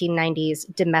the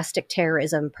 1990s, domestic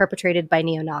terrorism perpetrated by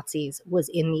neo-Nazis was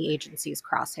in the agency's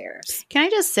crosshairs. Can I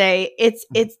just say,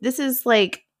 this is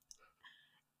like,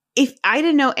 if I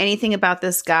didn't know anything about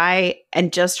this guy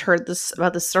and just heard this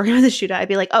about the story of the shootout, I'd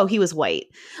be like, oh, he was white.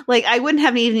 Like, I wouldn't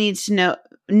have even needed to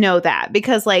know that,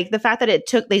 because like the fact that it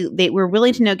took, they were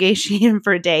willing to negotiate him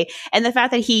for a day, and the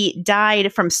fact that he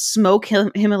died from smoke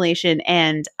inhalation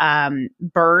and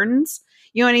burns,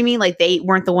 you know what I mean? Like, they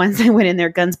weren't the ones that went in there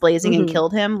guns blazing and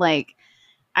killed him. Like,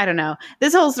 I don't know.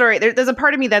 This whole story, there's a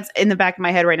part of me that's in the back of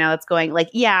my head right now that's going like,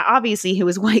 yeah, obviously he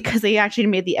was white, because they actually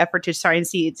made the effort to try and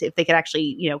see if they could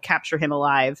actually, capture him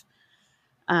alive.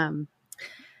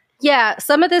 Yeah,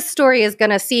 some of this story is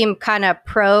going to seem kind of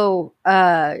pro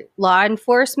law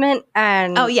enforcement,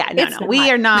 and no, we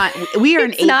are not. We are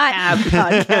an 8-cab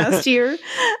podcast here.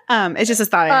 It's just a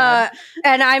thought I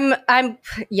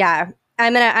had.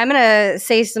 And I'm gonna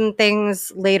say some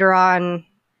things later on.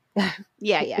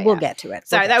 We'll get to it.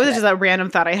 Sorry, that was just a random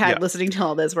thought I had listening to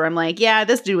all this, where I'm like, yeah,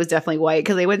 this dude was definitely white,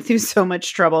 because they went through so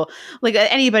much trouble. Like,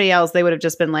 anybody else, they would have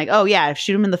just been like, oh yeah,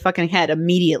 shoot him in the fucking head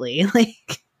immediately.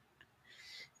 Like,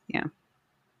 yeah.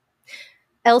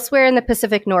 Elsewhere in the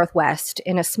Pacific Northwest,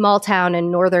 in a small town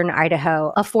in northern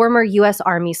Idaho, a former U.S.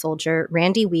 Army soldier,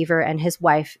 Randy Weaver, and his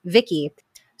wife, Vicki,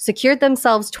 secured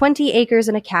themselves 20 acres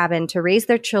in a cabin to raise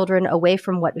their children away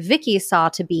from what Vicki saw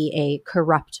to be a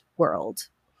corrupt world.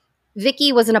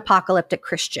 Vicki was an apocalyptic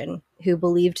Christian who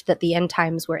believed that the end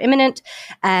times were imminent,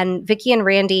 and Vicki and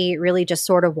Randy really just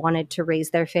sort of wanted to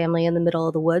raise their family in the middle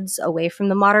of the woods away from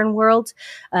the modern world.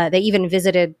 They even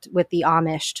visited with the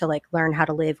Amish to learn how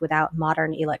to live without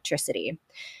modern electricity.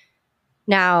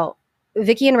 Now,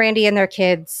 Vicki and Randy and their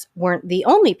kids weren't the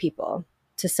only people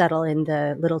to settle in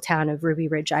the little town of Ruby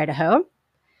Ridge, Idaho.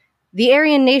 The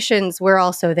Aryan nations were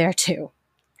also there too.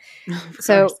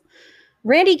 So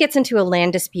Randy gets into a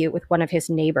land dispute with one of his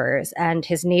neighbors, and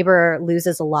his neighbor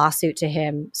loses a lawsuit to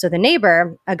him. So the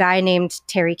neighbor, a guy named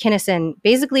Terry Kinnison,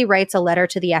 basically writes a letter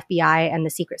to the FBI and the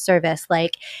Secret Service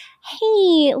like,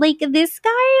 hey, this guy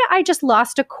I just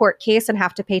lost a court case and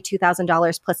have to pay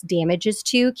 $2,000 plus damages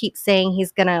to, keeps saying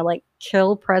he's gonna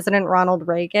kill President Ronald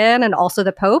Reagan and also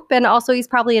the Pope, and also he's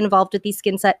probably involved with these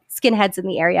skinheads in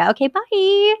the area. Okay,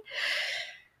 bye.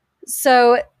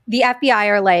 So the FBI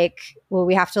are like, well,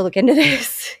 we have to look into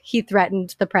this. He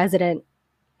threatened the president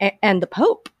and the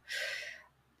Pope.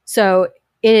 So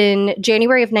in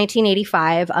January of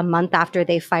 1985, a month after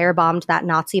they firebombed that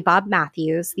Nazi Bob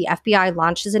Matthews, the FBI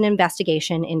launches an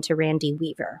investigation into Randy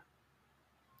Weaver.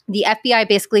 The FBI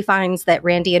basically finds that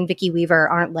Randy and Vicki Weaver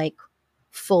aren't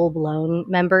full-blown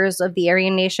members of the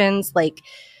Aryan nations.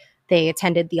 They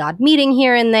attended the odd meeting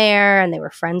here and there, and they were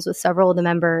friends with several of the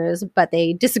members, but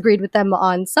they disagreed with them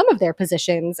on some of their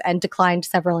positions and declined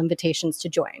several invitations to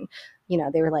join.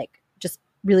 They were just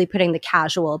really putting the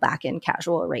casual back in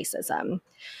casual racism.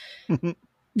 The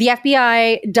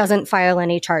FBI doesn't file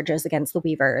any charges against the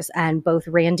Weavers, and both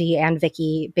Randy and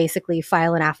Vicki basically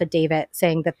file an affidavit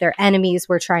saying that their enemies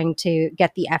were trying to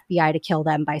get the FBI to kill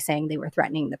them by saying they were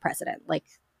threatening the president.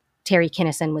 Terry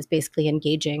Kinnison was basically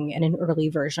engaging in an early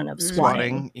version of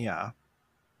swatting. Yeah.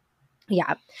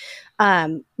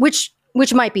 Which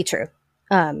might be true.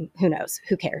 Who knows?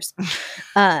 Who cares?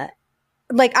 I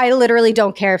literally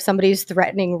don't care if somebody's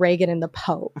threatening Reagan and the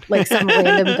Pope, some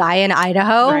random guy in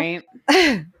Idaho. Right.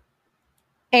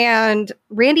 And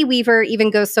Randy Weaver even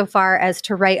goes so far as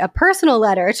to write a personal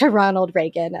letter to Ronald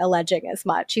Reagan alleging as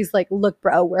much. He's like, look,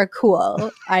 bro, we're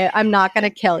cool. I'm not going to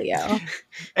kill you.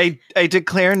 I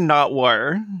declare not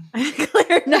war. I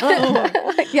declare no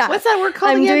war. Yeah. What's that word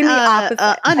called I'm again? doing the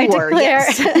opposite. Unwar,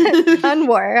 yes.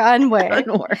 Unwar.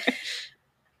 Unwar.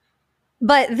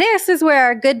 But this is where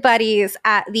our good buddies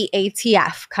at the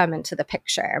ATF come into the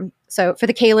picture. So for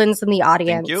the Kalins in the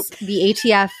audience, the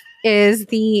ATF is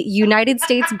the United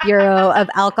States Bureau of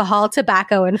Alcohol,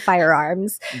 Tobacco, and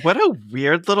Firearms. What a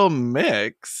weird little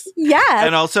mix. Yeah.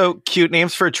 And also cute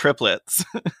names for triplets.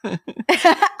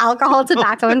 Alcohol,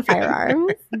 tobacco, and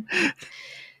firearms.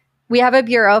 We have a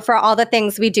bureau for all the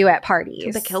things we do at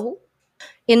parties.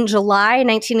 In July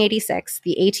 1986,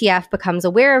 the ATF becomes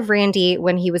aware of Randy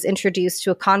when he was introduced to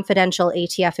a confidential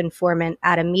ATF informant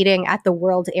at a meeting at the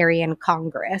World Aryan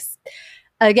Congress.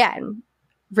 Again,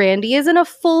 Randy isn't a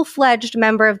full-fledged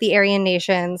member of the Aryan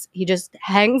nations. He just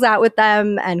hangs out with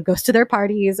them and goes to their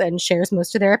parties and shares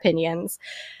most of their opinions.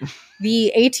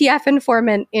 The ATF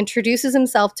informant introduces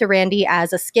himself to Randy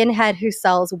as a skinhead who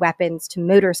sells weapons to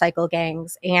motorcycle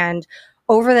gangs, and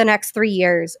over the next 3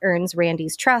 years earns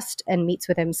Randy's trust and meets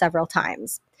with him several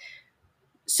times.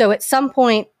 So at some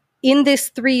point in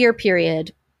this 3-year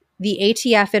period, the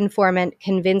ATF informant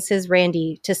convinces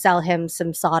Randy to sell him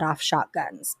some sawed-off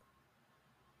shotguns.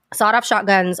 Sawed-off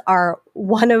shotguns are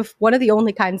one of the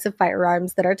only kinds of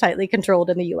firearms that are tightly controlled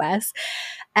in the U.S.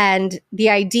 And the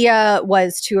idea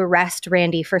was to arrest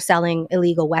Randy for selling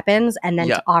illegal weapons and then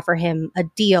to offer him a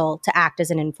deal to act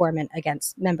as an informant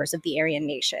against members of the Aryan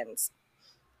nations.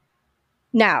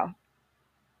 Now,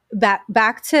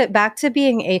 back to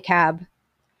being ACAB.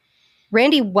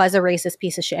 Randy was a racist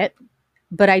piece of shit,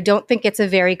 but I don't think it's a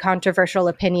very controversial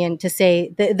opinion to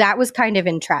say that was kind of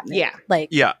entrapment.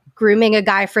 Yeah. Grooming a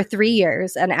guy for 3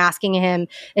 years and asking him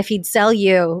if he'd sell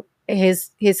you his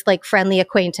like friendly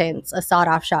acquaintance a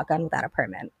sawed-off shotgun without a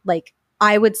permit. Like,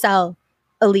 I would sell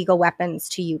illegal weapons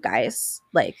to you guys,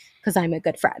 like, because I'm a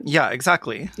good friend. Yeah,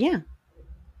 exactly. Yeah.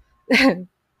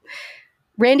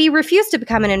 Randy refused to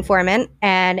become an informant,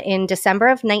 and in December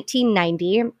of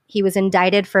 1990, he was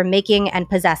indicted for making and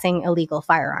possessing illegal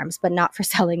firearms, but not for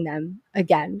selling them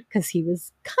again, because he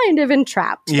was kind of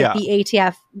entrapped. Yeah. The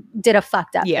ATF did a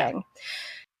fucked up thing.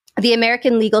 The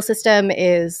American legal system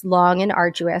is long and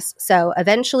arduous, so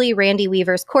eventually Randy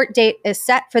Weaver's court date is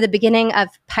set for the beginning of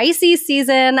Pisces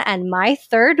season and my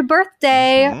 3rd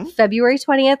birthday, February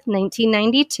 20th,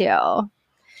 1992.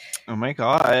 Oh my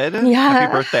God. Yeah.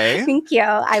 Happy birthday. Thank you.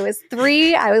 I was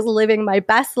 3. I was living my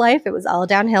best life. It was all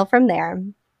downhill from there.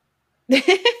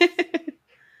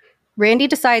 Randy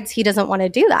decides he doesn't want to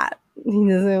do that. He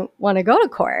doesn't want to go to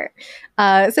court.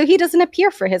 So he doesn't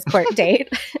appear for his court date.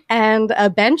 And a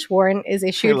bench warrant is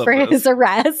issued for his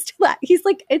arrest. He's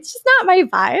like, it's just not my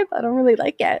vibe. I don't really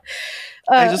like it.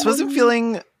 I just wasn't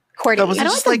feeling... Courting. I don't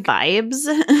just like the vibes.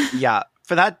 Yeah.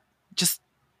 For that, just...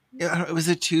 It was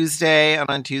a Tuesday, and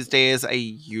on Tuesdays I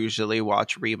usually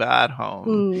watch Reba at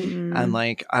home, and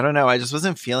like, I don't know, I just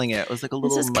wasn't feeling it. It was like a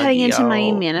little. This is cutting into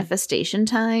my manifestation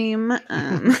time.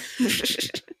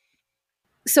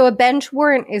 So a bench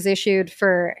warrant is issued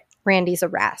for Randy's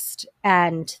arrest,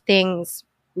 and things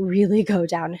really go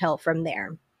downhill from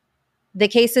there. The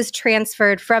case is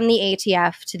transferred from the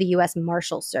ATF to the U.S.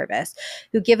 Marshals Service,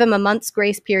 who give him a month's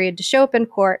grace period to show up in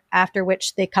court, after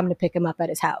which they come to pick him up at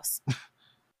his house.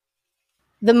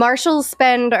 The Marshals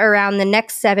spend around the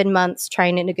next 7 months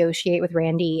trying to negotiate with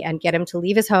Randy and get him to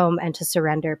leave his home and to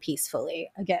surrender peacefully.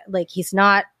 Again, like, he's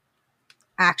not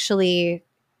actually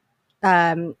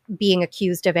being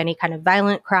accused of any kind of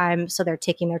violent crime, so they're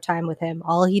taking their time with him.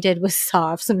 All he did was saw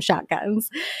off some shotguns.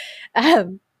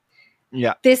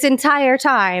 This entire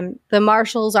time, the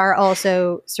Marshals are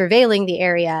also surveilling the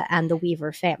area and the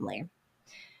Weaver family.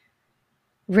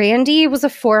 Randy was a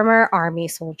former Army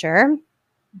soldier,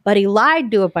 but he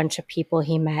lied to a bunch of people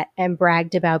he met and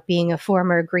bragged about being a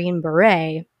former Green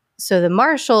Beret. So the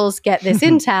Marshals get this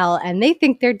intel, and they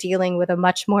think they're dealing with a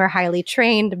much more highly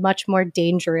trained, much more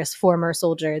dangerous former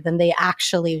soldier than they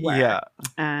actually were. Yeah.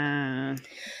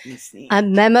 A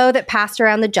memo that passed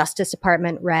around the Justice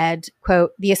Department read,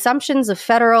 quote, "The assumptions of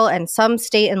federal and some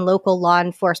state and local law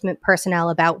enforcement personnel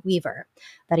about Weaver,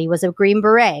 that he was a Green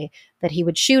Beret, that he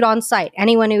would shoot on sight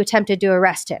anyone who attempted to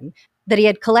arrest him, that he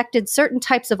had collected certain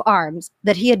types of arms,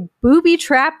 that he had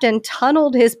booby-trapped and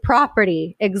tunneled his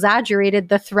property, exaggerated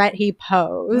the threat he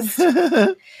posed."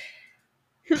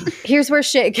 Here's where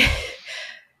shit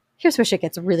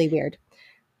gets really weird.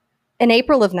 In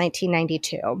April of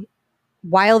 1992,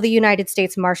 while the United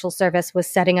States Marshals Service was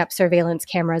setting up surveillance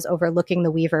cameras overlooking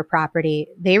the Weaver property,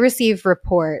 they received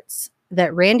reports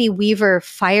that Randy Weaver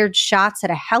fired shots at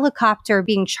a helicopter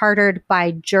being chartered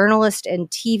by journalist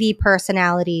and TV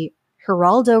personality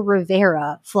Geraldo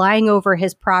Rivera, flying over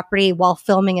his property while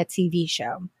filming a TV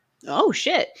show. Oh,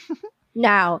 shit.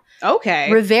 Now,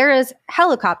 okay. Rivera's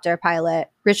helicopter pilot,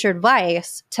 Richard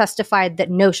Weiss, testified that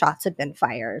no shots had been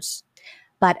fired.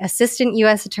 But Assistant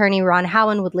U.S. Attorney Ron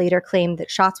Howen would later claim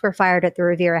that shots were fired at the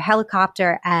Rivera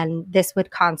helicopter, and this would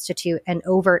constitute an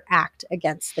overt act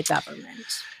against the government.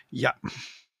 Yeah.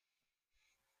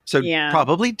 So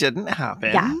probably didn't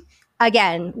happen. Yeah.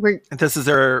 Again, this is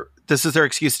their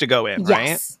excuse to go in, right?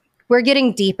 Yes. We're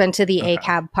getting deep into the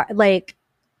ACAB part. Like,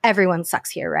 everyone sucks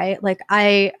here, right? Like,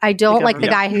 I don't like the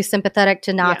guy who's sympathetic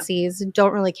to Nazis.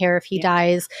 Don't really care if he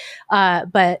dies.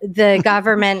 But the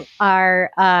government are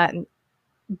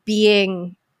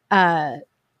being shitheads.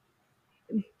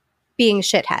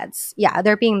 Yeah,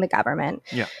 they're being the government.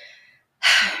 Yeah.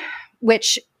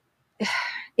 which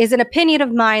is an opinion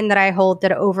of mine that I hold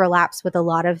that overlaps with a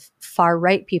lot of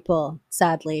far-right people,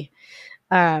 sadly,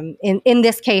 in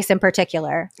this case in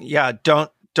particular. Yeah,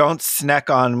 don't snack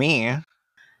on me.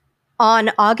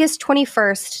 On August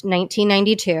 21st,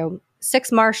 1992,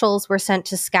 6 marshals were sent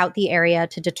to scout the area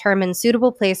to determine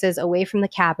suitable places away from the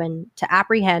cabin to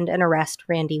apprehend and arrest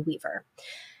Randy Weaver.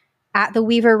 At the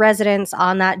Weaver residence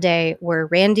on that day were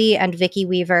Randy and Vicki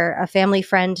Weaver, a family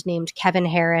friend named Kevin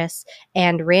Harris,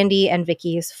 and Randy and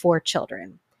Vicki's 4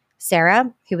 children.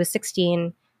 Sarah, who was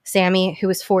 16, Sammy, who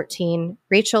was 14,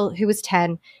 Rachel, who was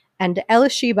 10, and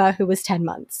Elisheba, who was 10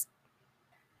 months.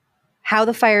 How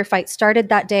the firefight started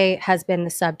that day has been the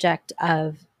subject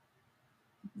of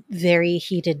very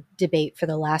heated debate for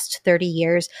the last 30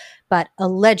 years, but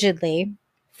allegedly,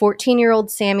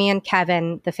 14-year-old Sammy and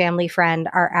Kevin, the family friend,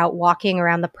 are out walking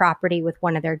around the property with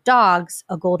one of their dogs,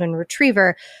 a golden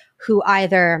retriever, who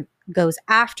either goes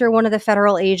after one of the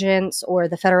federal agents or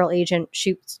the federal agent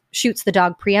shoots the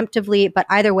dog preemptively, but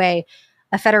either way,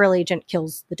 a federal agent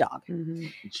kills the dog. Mm-hmm.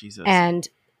 Jesus. And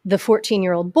the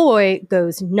 14-year-old boy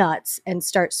goes nuts and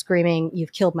starts screaming,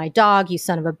 "You've killed my dog, you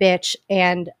son of a bitch."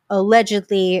 And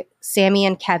allegedly, Sammy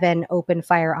and Kevin open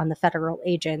fire on the federal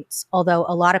agents, although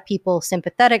a lot of people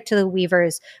sympathetic to the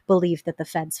Weavers believe that the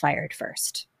feds fired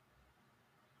first.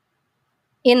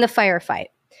 In the firefight,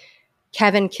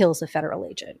 Kevin kills a federal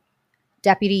agent,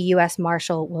 Deputy U.S.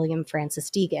 Marshal William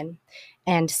Francis Deegan,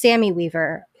 and Sammy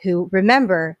Weaver, who,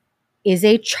 remember, is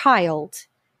a child,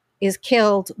 is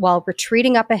killed while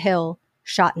retreating up a hill,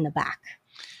 shot in the back.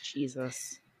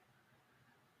 Jesus.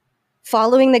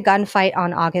 Following the gunfight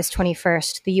on August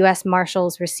 21st, the U.S.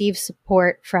 Marshals received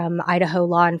support from Idaho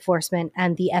law enforcement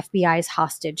and the FBI's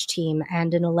hostage team,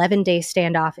 and an 11-day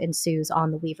standoff ensues on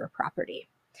the Weaver property.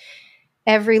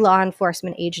 Every law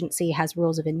enforcement agency has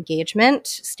rules of engagement,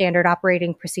 standard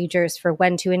operating procedures for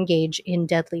when to engage in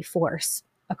deadly force.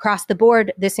 Across the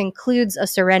board, this includes a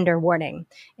surrender warning,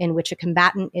 in which a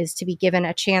combatant is to be given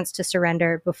a chance to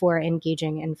surrender before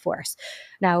engaging in force.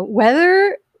 Now,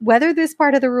 whether this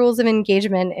part of the rules of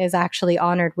engagement is actually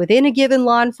honored within a given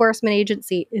law enforcement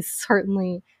agency is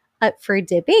certainly up for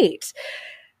debate.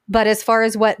 But as far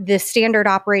as what the standard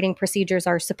operating procedures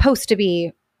are supposed to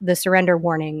be, the surrender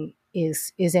warning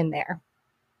is in there.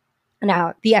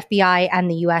 Now, the FBI and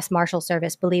the U.S. Marshal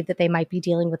Service believe that they might be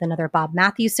dealing with another Bob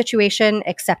Matthews situation,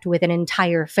 except with an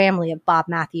entire family of Bob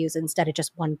Matthews instead of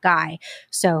just one guy.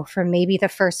 So for maybe the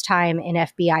first time in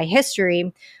FBI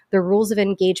history, the rules of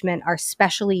engagement are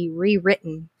specially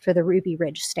rewritten for the Ruby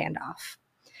Ridge standoff.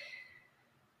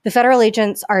 The federal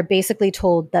agents are basically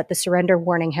told that the surrender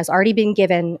warning has already been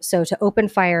given, so to open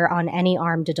fire on any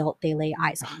armed adult they lay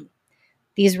eyes on.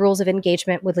 These rules of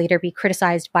engagement would later be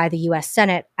criticized by the U.S.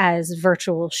 Senate as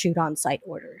virtual shoot-on-sight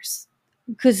orders,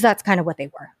 because that's kind of what they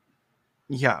were.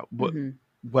 Yeah.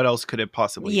 What else could it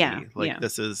possibly be? Like,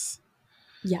 this is...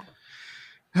 Yeah.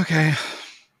 Okay.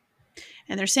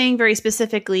 And they're saying very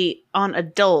specifically on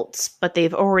adults, but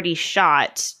they've already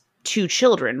shot 2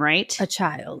 children, right? A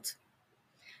child.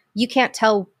 You can't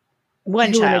tell one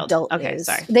who child. An adult Okay, is.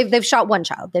 sorry. They've shot one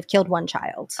child. They've killed one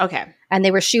child. Okay. And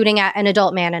they were shooting at an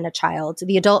adult man and a child.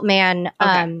 The adult man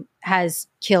has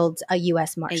killed a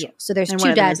U.S. Marshal. Yeah. So there's And 2 one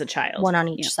of them dead, is a child. one on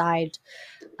each side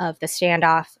of the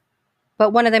standoff.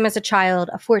 But one of them is a child,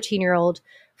 a 14-year-old.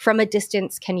 From a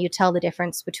distance, can you tell the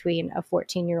difference between a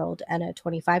 14-year-old and a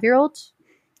 25-year-old?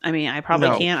 I mean, I probably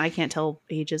No. can't. I can't tell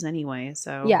ages anyway,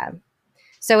 so... Yeah.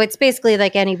 So it's basically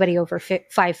like anybody over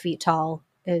 5 feet tall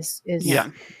is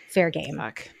fair game.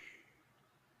 Fuck.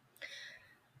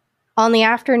 On the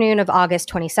afternoon of August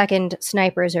 22nd,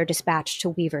 snipers are dispatched to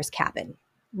Weaver's cabin.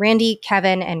 Randy,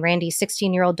 Kevin, and Randy's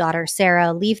 16-year-old daughter,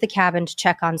 Sarah, leave the cabin to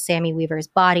check on Sammy Weaver's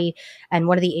body, and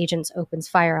one of the agents opens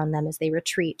fire on them as they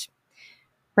retreat.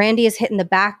 Randy is hit in the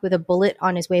back with a bullet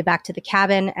on his way back to the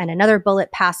cabin, and another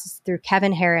bullet passes through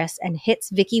Kevin Harris and hits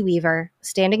Vicki Weaver,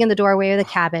 standing in the doorway of the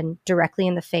cabin, directly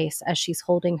in the face as she's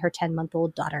holding her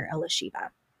 10-month-old daughter, Elisheba.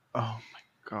 Oh, my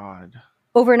God.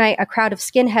 Overnight, a crowd of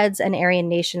skinheads and Aryan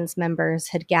Nations members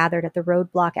had gathered at the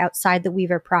roadblock outside the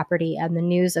Weaver property, and the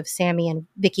news of Sammy and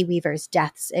Vicki Weaver's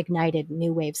deaths ignited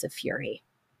new waves of fury.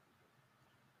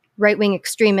 Right-wing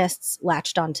extremists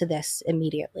latched onto this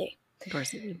immediately. Of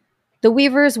course they did. The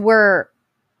Weavers were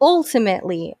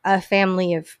ultimately a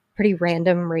family of pretty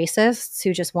random racists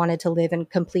who just wanted to live in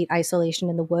complete isolation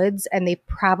in the woods, and they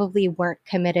probably weren't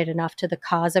committed enough to the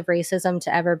cause of racism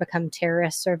to ever become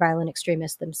terrorists or violent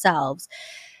extremists themselves.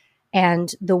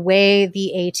 And the way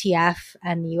the ATF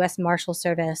and the U.S. Marshal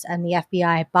Service and the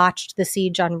FBI botched the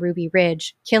siege on Ruby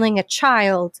Ridge, killing a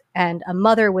child and a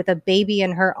mother with a baby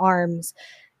in her arms,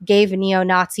 gave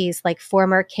neo-Nazis like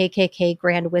former KKK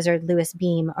Grand Wizard Louis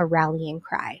Beam a rallying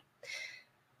cry.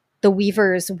 The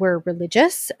Weavers were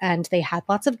religious and they had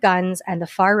lots of guns, and the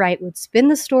far right would spin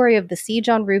the story of the siege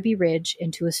on Ruby Ridge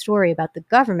into a story about the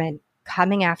government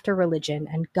coming after religion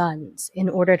and guns in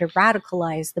order to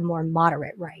radicalize the more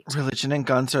moderate right. Religion and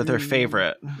guns are their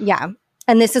favorite. Yeah.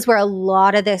 And this is where a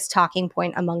lot of this talking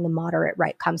point among the moderate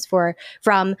right comes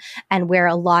from, and where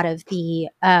a lot of the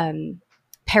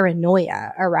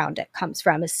paranoia around it comes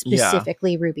from, is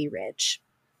specifically Ruby Ridge.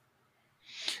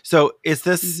 So is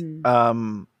this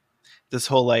this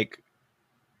whole like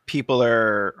people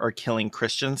are killing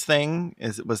Christians thing?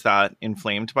 Was that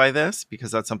inflamed by this?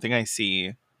 Because that's something I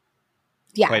see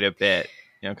quite a bit.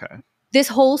 Okay. This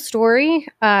whole story,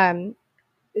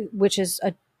 which is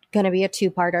going to be a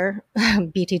two-parter,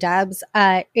 BT dubs,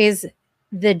 is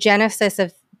the genesis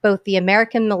of both the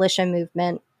American militia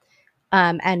movement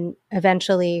and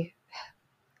eventually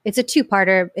it's a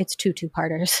two-parter. It's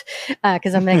two-parters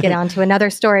because I'm going to get on to another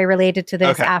story related to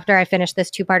this after I finish this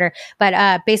two-parter.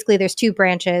 But basically there's two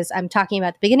branches. I'm talking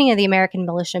about the beginning of the American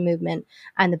militia movement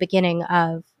and the beginning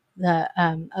of the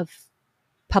of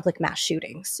public mass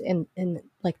shootings in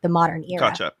like the modern era.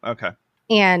 Gotcha. Okay.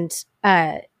 And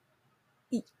a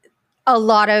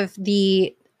lot of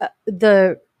the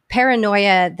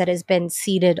paranoia that has been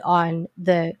seeded on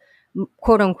the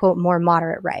quote unquote more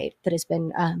moderate right, that has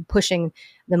been pushing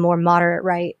the more moderate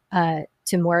right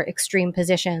to more extreme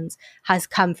positions, has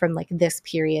come from like this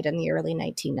period in the early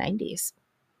 1990s.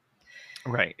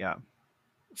 Right. Yeah.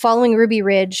 Following Ruby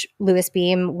Ridge, Louis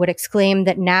Beam would exclaim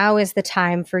that now is the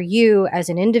time for you as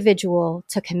an individual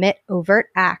to commit overt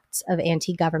acts of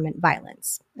anti-government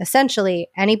violence. Essentially,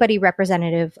 anybody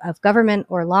representative of government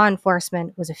or law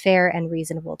enforcement was a fair and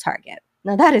reasonable target.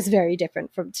 Now that is very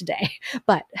different from today,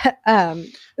 but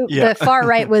the far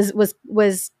right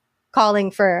was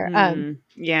calling for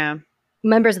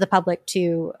members of the public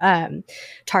to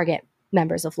target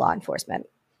members of law enforcement.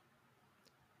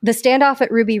 The standoff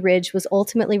at Ruby Ridge was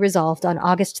ultimately resolved on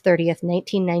August 30th,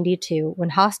 1992,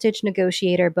 when hostage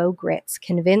negotiator Bo Gritz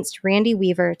convinced Randy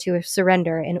Weaver to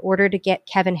surrender in order to get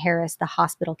Kevin Harris the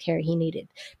hospital care he needed.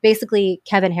 Basically,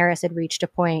 Kevin Harris had reached a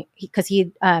point because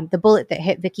the bullet that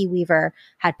hit Vicky Weaver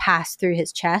had passed through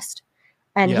his chest,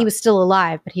 and he was still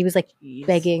alive, but he was like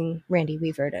begging Randy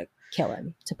Weaver to kill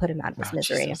him, to put him out of his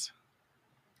misery. Jesus.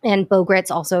 And Bo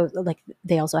Gritz also, like,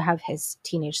 they also have his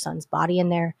teenage son's body in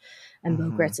there. And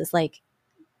Bo Gritz is like,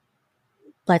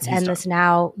 let's end this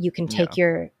now. You can take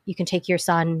your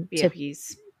son to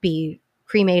be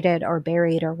cremated or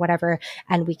buried or whatever,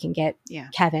 and we can get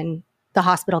Kevin the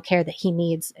hospital care that he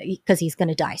needs because he's going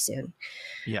to die soon.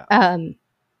 Yeah.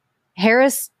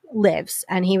 Harris lives,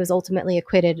 and he was ultimately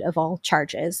acquitted of all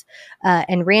charges.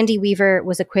 And Randy Weaver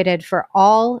was acquitted for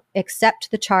all except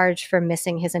the charge for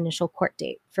missing his initial court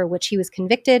date, for which he was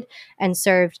convicted and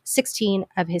served 16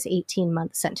 of his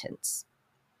 18-month sentence.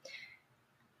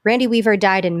 Randy Weaver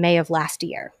died in May of last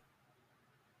year.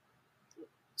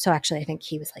 So actually, I think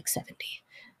he was like 70.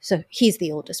 So he's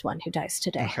the oldest one who dies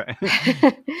today.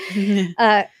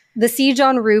 Okay. The siege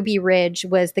on Ruby Ridge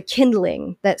was the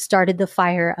kindling that started the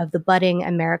fire of the budding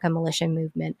American militia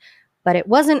movement, but it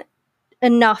wasn't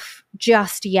enough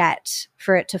just yet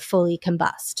for it to fully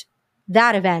combust.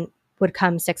 That event would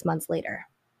come 6 months later.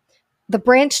 The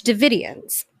Branch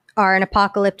Davidians are an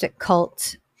apocalyptic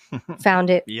cult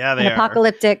founded,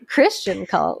 apocalyptic Christian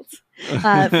cult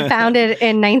founded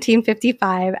in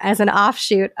 1955 as an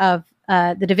offshoot of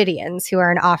the Davidians, who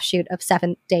are an offshoot of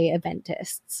Seventh-day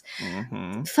Adventists.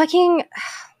 Fucking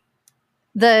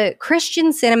the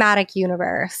Christian cinematic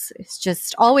universe is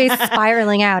just always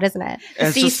spiraling out, isn't it?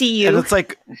 And CCU. And it's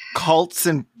like cults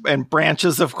and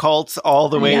branches of cults all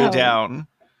the way down.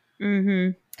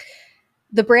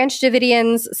 The Branch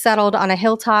Davidians settled on a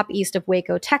hilltop east of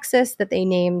Waco, Texas, that they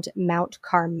named Mount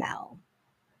Carmel.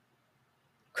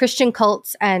 Christian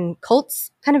cults and cults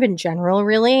kind of in general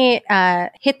really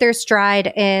hit their stride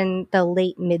in the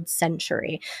late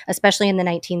mid-century, especially in the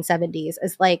 1970s,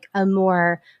 as like a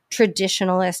more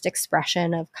traditionalist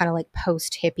expression of kind of like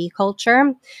post-hippie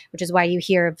culture, which is why you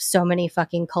hear of so many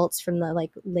fucking cults from the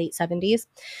like late 70s.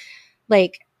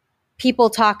 Like, people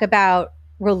talk about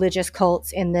religious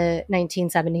cults in the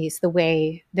 1970s the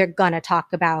way they're gonna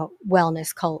talk about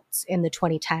wellness cults in the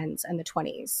 2010s and the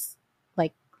 20s,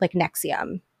 like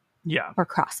Nexium or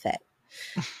CrossFit.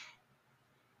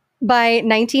 By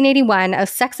 1981, a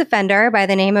sex offender by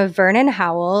the name of Vernon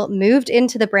Howell moved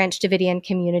into the Branch Davidian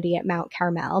community at Mount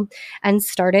Carmel and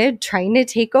started trying to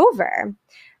take over.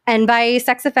 And by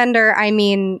sex offender, I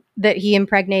mean that he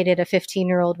impregnated a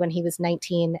 15-year-old when he was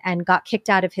 19 and got kicked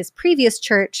out of his previous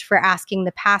church for asking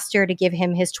the pastor to give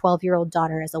him his 12-year-old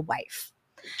daughter as a wife.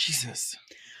 Jesus.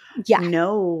 Yeah.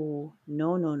 No. Yeah.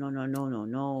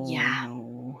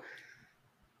 No,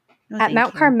 At thank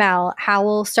Mount you. Carmel,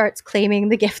 Howell starts claiming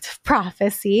the gift of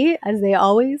prophecy, as they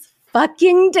always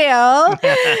fucking do,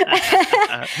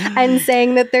 and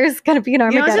saying that there's going to be an I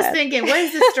Armageddon. was just thinking, what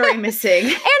is this story missing?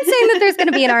 And saying that there's going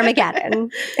to be an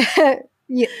Armageddon.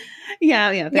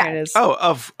 Yeah, there it is. Oh,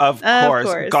 of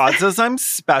course. God says I'm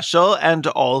special, and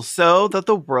also that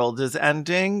the world is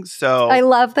ending. So I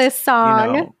love this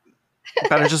song.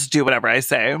 Better just do whatever I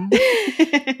say.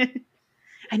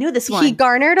 I know this one. He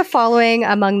garnered a following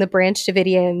among the Branch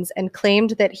Davidians and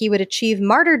claimed that he would achieve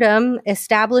martyrdom,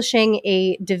 establishing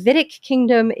a Davidic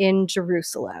kingdom in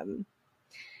Jerusalem.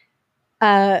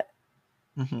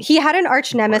 He had an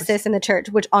arch nemesis in the church,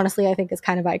 which honestly I think is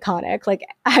kind of iconic. Like,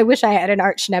 I wish I had an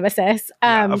arch nemesis.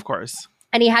 Yeah, of course.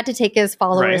 And he had to take his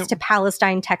followers to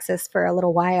Palestine, Texas for a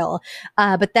little while.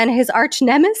 But then his arch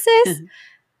nemesis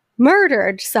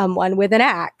murdered someone with an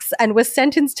axe and was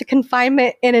sentenced to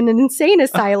confinement in an insane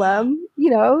asylum.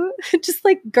 You know, just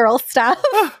like girl stuff.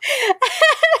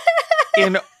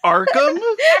 In Arkham?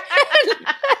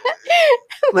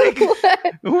 Like,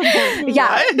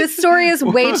 yeah, what? this story is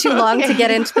way too long to get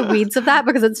into the weeds of that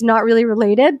because it's not really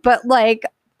related, but like,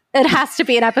 it has to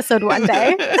be an episode one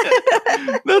day.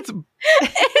 That's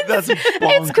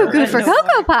it's cuckoo for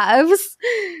Cocoa Puffs.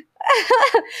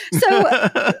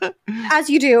 So, as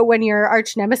you do when your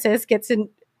arch nemesis gets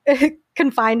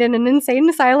confined in an insane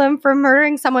asylum for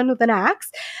murdering someone with an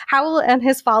axe, Howell and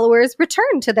his followers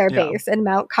returned to their base in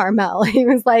Mount Carmel. He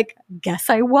was like, guess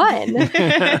I won.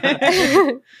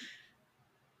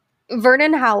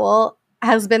 Vernon Howell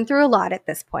has been through a lot at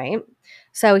this point,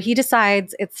 so he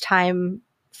decides it's time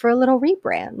for a little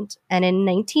rebrand. And in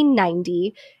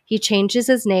 1990, he changes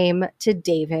his name to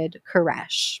David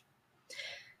Koresh.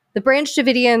 The Branch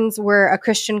Davidians were a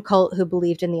Christian cult who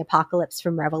believed in the apocalypse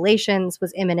from Revelations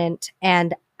was imminent,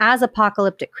 and as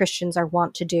apocalyptic Christians are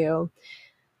wont to do,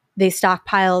 they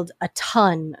stockpiled a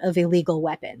ton of illegal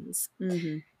weapons.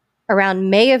 Mm-hmm. Around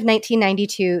May of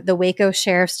 1992, the Waco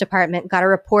Sheriff's Department got a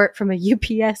report from a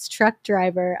UPS truck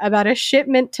driver about a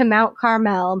shipment to Mount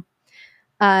Carmel.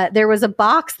 There was a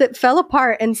box that fell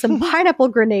apart and some pineapple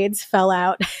grenades fell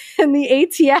out. And the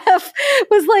ATF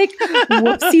was like,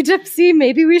 whoopsie dipsy,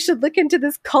 maybe we should look into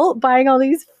this cult buying all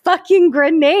these fucking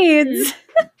grenades.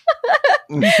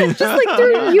 Just like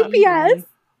through UPS.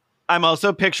 I'm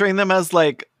also picturing them as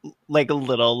like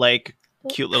little, like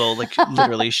cute little, like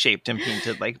literally shaped and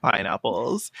painted like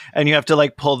pineapples. And you have to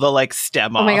like pull the like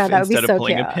stem off God, that would instead be so of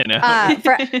pulling cute. a pin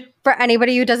out. For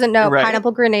anybody who doesn't know, Right.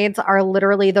 pineapple grenades are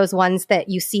literally those ones that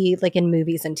you see like in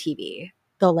movies and TV.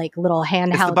 The like little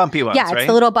handheld. It's the bumpy ones, Yeah, it's right?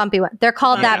 the little bumpy one. They're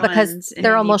called that because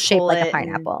they're almost shaped like a And,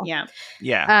 pineapple.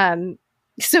 yeah.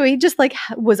 So he just like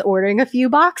was ordering a few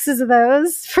boxes of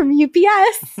those from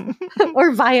UPS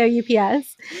or via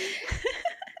UPS.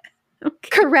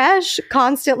 Koresh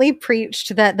constantly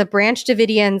preached that the Branch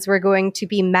Davidians were going to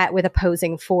be met with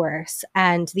opposing force,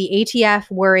 and the ATF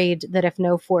worried that if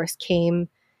no force came,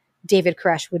 David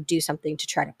Koresh would do something to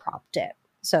try to prompt it.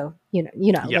 So,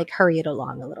 like hurry it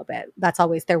along a little bit. That's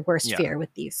always their worst fear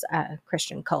with these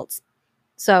Christian cults.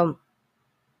 So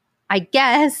I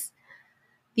guess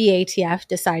the ATF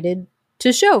decided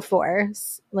to show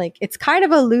force. Like, it's kind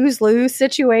of a lose-lose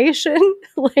situation.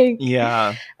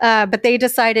 But they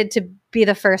decided to be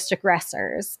the first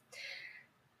aggressors.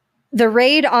 The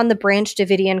raid on the Branch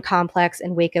Davidian complex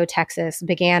in Waco, Texas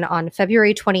began on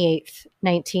February 28th,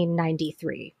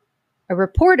 1993. A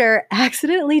reporter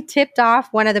accidentally tipped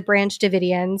off one of the Branch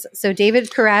Davidians, so David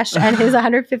Koresh and his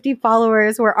 150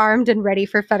 followers were armed and ready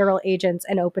for federal agents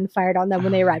and opened fire on them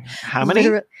when they arrived. How many?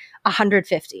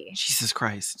 150. Jesus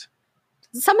Christ.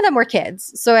 Some of them were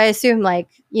kids, so I assume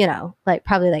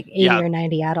probably like 80 or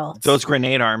 90 adults. Those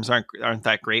grenade arms aren't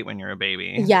that great when you're a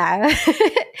baby. Yeah.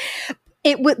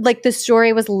 It would like the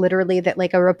story was literally that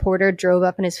like a reporter drove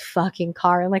up in his fucking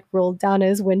car and like rolled down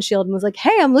his windshield and was like,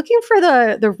 "Hey, I'm looking for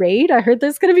the raid. I heard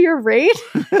there's going to be a raid."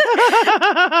 And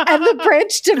the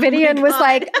Branch Davidian was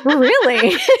like,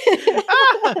 "Really?"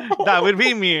 That would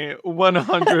be me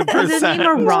 100%.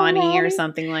 Or Ronnie or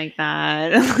something like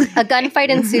that. A gunfight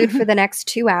ensued for the next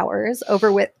 2 hours,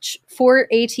 over which 4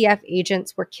 ATF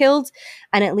agents were killed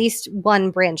and at least 1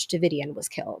 Branch Davidian was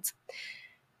killed.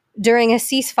 During a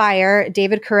ceasefire,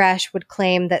 David Koresh would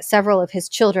claim that several of his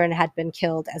children had been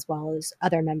killed, as well as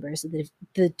other members of the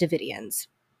Davidians.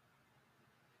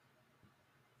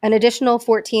 An additional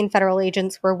 14 federal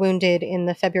agents were wounded in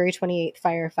the February 28th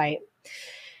firefight.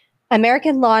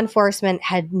 American law enforcement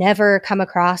had never come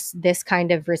across this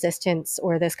kind of resistance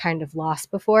or this kind of loss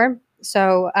before.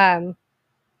 So the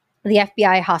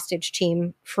FBI hostage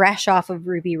team, fresh off of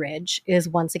Ruby Ridge, is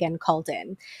once again called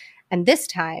in. And this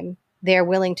time, they're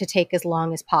willing to take as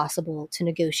long as possible to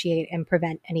negotiate and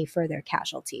prevent any further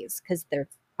casualties, because there have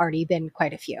already been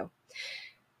quite a few.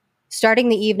 Starting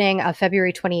the evening of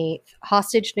February 28th,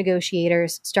 hostage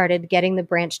negotiators started getting the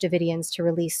Branch Davidians to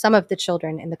release some of the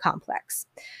children in the complex.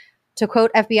 To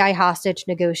quote FBI hostage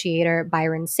negotiator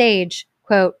Byron Sage,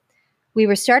 quote, "We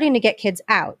were starting to get kids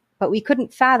out, but we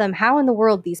couldn't fathom how in the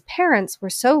world these parents were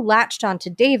so latched onto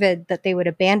David that they would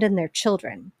abandon their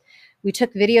children. We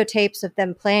took videotapes of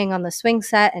them playing on the swing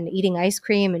set and eating ice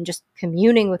cream and just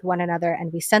communing with one another,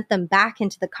 and we sent them back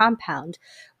into the compound.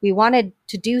 We wanted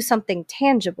to do something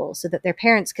tangible so that their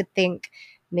parents could think,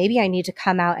 maybe I need to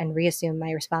come out and reassume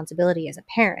my responsibility as a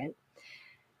parent."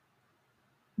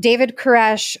 David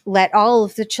Koresh let all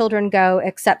of the children go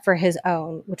except for his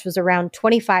own, which was around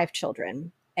 25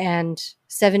 children, and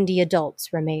 70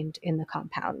 adults remained in the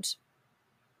compound.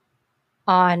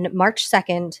 On March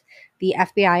 2nd, the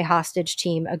FBI hostage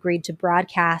team agreed to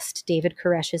broadcast David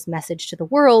Koresh's message to the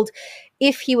world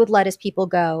if he would let his people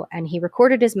go, and he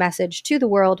recorded his message to the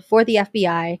world for the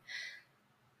FBI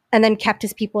and then kept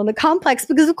his people in the complex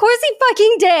because of course he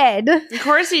fucking did. Of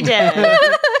course he did.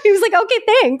 He was like, okay,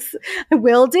 thanks. I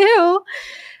will do.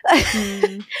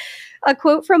 A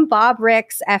quote from Bob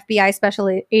Ricks, FBI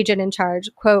special agent in charge,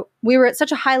 quote, "We were at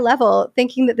such a high level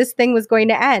thinking that this thing was going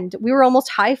to end. We were almost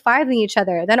high-fiving each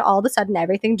other. Then all of a sudden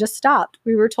everything just stopped.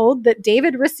 We were told that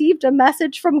David received a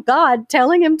message from God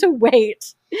telling him to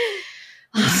wait."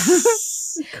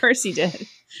 Of course he did.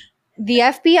 The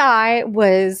FBI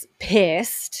was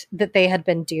pissed that they had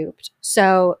been duped.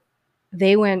 So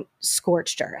they went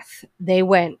scorched earth. They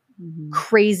went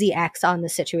crazy X on the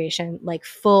situation, like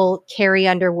full Carrie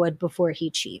Underwood before he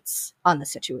cheats on the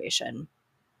situation.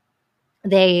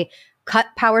 They cut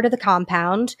power to the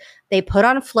compound. They put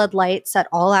on floodlights at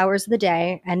all hours of the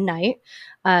day and night,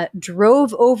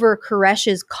 drove over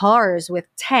Koresh's cars with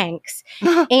tanks,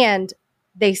 and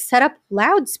they set up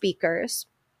loudspeakers.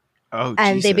 Oh,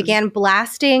 and Jesus. they began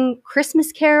blasting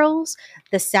Christmas carols,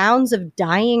 the sounds of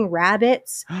dying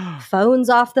rabbits, phones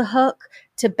off the hook,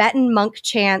 Tibetan monk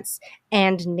chants,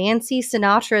 and Nancy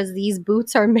Sinatra's "These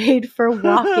Boots Are Made for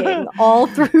Walking" all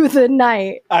through the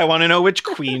night. I want to know which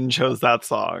queen chose that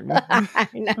song. I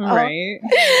know. Right.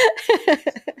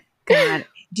 God.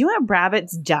 Do you know what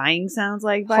rabbits dying sounds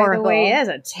like, by Horrible. the way? It is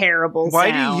a terrible Why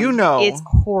sound. do you know? It's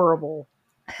horrible.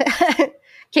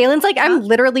 Kaylin's like, I'm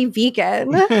literally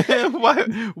vegan.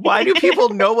 Why do people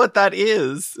know what that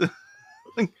is?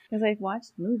 Because I've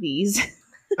watched movies.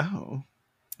 Oh,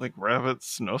 like rabbit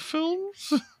snuff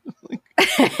films?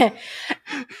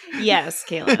 Yes,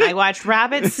 Kaylin. I watched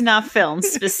rabbit snuff films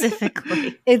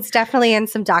specifically. It's definitely in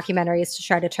some documentaries to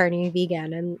try to turn you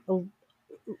vegan. And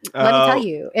let me tell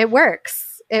you, it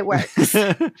works. It works.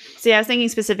 See, I was thinking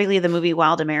specifically of the movie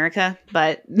Wild America,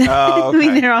 but Oh, okay.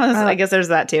 I mean, I guess there's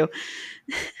that too.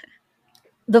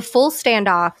 The full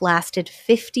standoff lasted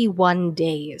 51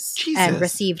 days Jesus. and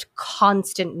received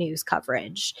constant news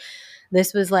coverage.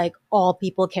 This was like all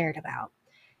people cared about.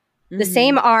 The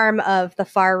same arm of the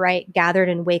far right gathered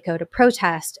in Waco to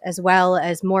protest, as well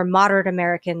as more moderate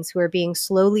Americans who are being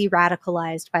slowly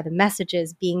radicalized by the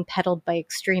messages being peddled by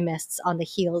extremists on the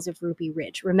heels of Ruby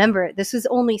Ridge. Remember, this was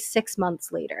only 6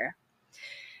 months later.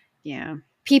 Yeah.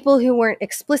 People who weren't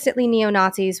explicitly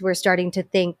neo-Nazis were starting to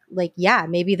think, like, yeah,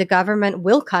 maybe the government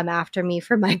will come after me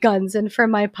for my guns and for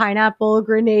my pineapple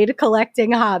grenade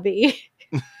collecting hobby.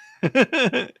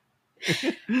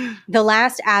 The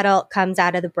last adult comes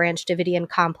out of the Branch Davidian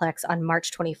complex on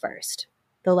March 21st.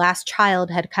 The last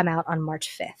child had come out on March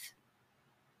 5th.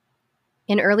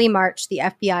 In early March, the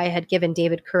FBI had given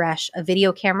David Koresh a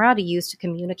video camera to use to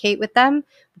communicate with them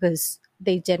because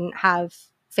they didn't have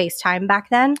FaceTime back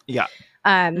then. Yeah.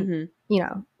 You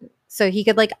know, so he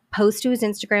could like post to his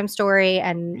Instagram story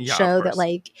and show that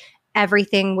like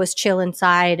everything was chill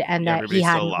inside and that he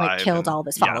hadn't like killed all of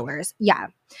his followers. Yeah.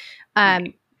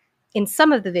 In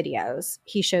some of the videos,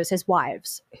 he shows his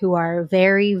wives, who are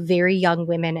very, very young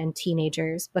women and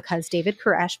teenagers, because David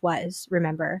Koresh was,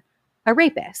 remember, a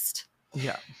rapist.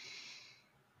 Yeah.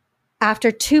 After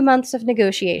 2 months of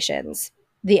negotiations,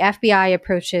 The FBI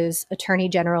approaches Attorney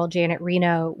General Janet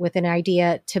Reno with an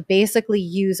idea to basically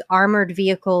use armored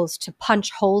vehicles to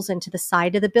punch holes into the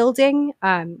side of the building,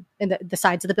 in the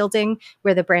sides of the building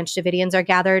where the Branch Davidians are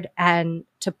gathered, and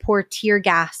to pour tear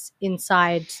gas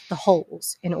inside the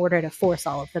holes in order to force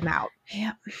all of them out.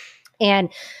 Yeah.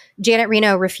 And Janet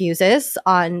Reno refuses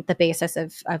on the basis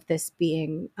of this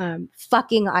being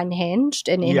fucking unhinged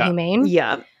and inhumane.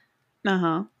 Yeah.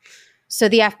 Uh-huh. So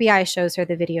the FBI shows her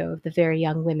the video of the very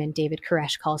young women David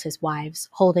Koresh calls his wives,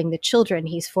 holding the children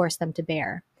he's forced them to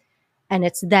bear. And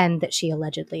it's then that she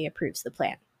allegedly approves the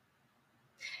plan.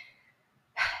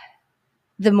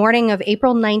 The morning of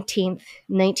April 19th,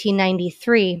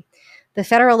 1993, the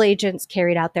federal agents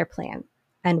carried out their plan.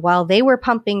 And while they were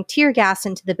pumping tear gas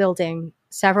into the building,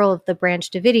 several of the Branch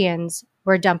Davidians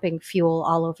were dumping fuel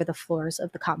all over the floors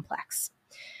of the complex.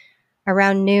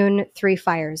 Around noon, 3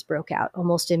 fires broke out,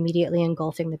 almost immediately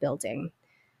engulfing the building.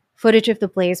 Footage of the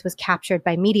blaze was captured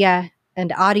by media,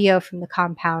 and audio from the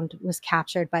compound was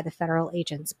captured by the federal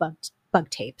agents' bug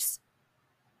tapes.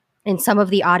 In some of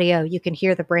the audio, you can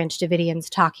hear the Branch Davidians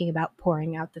talking about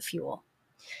pouring out the fuel.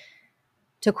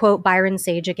 To quote Byron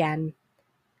Sage again,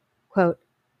 quote,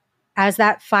 "As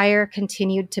that fire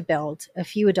continued to build, a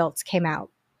few adults came out.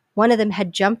 One of them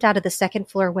had jumped out of the second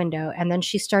floor window, and then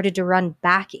she started to run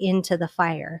back into the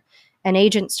fire. An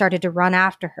agent started to run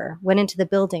after her, went into the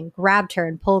building, grabbed her,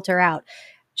 and pulled her out.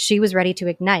 She was ready to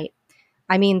ignite.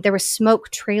 I mean, there was smoke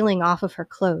trailing off of her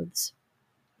clothes.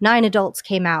 9 adults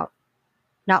came out.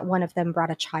 Not one of them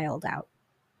brought a child out.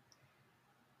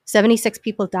 76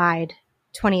 people died.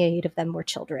 28 of them were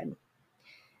children."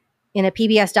 In a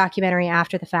PBS documentary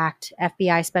after the fact,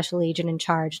 FBI Special Agent in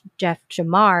Charge Jeff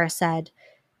Jamar said,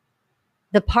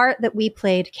 "The part that we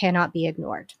played cannot be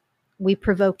ignored. We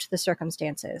provoked the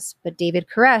circumstances, but David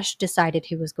Koresh decided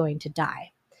he was going to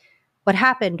die. What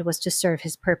happened was to serve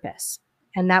his purpose,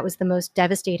 and that was the most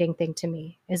devastating thing to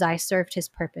me, as I served his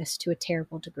purpose to a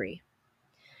terrible degree."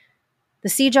 The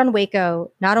siege on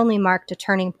Waco not only marked a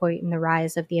turning point in the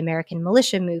rise of the American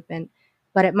militia movement,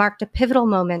 but it marked a pivotal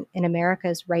moment in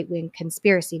America's right-wing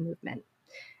conspiracy movement.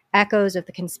 Echoes of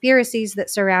the conspiracies that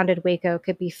surrounded Waco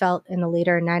could be felt in the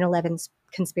later 9/11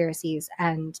 conspiracies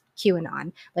and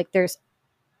QAnon. Like, there's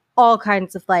all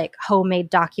kinds of like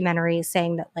homemade documentaries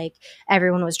saying that like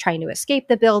everyone was trying to escape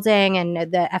the building and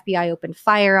the FBI opened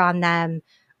fire on them.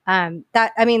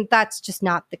 That's just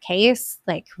not the case.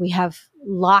 Like, we have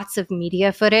lots of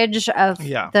media footage of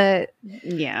the.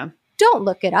 Yeah. Don't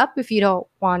look it up if you don't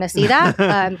want to see that,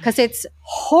 because it's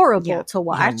horrible to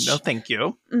watch. No, thank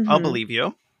you. Mhm. I'll believe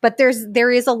you. But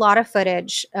there is a lot of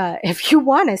footage if you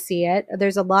want to see it.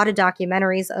 There's a lot of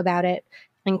documentaries about it,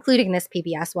 including this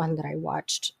PBS one that I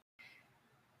watched.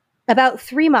 About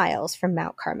 3 miles from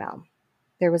Mount Carmel,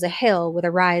 there was a hill with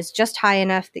a rise just high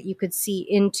enough that you could see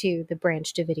into the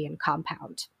Branch Davidian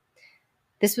compound.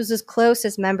 This was as close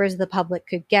as members of the public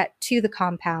could get to the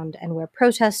compound and where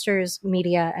protesters,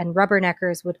 media, and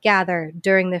rubberneckers would gather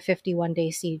during the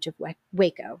 51-day siege of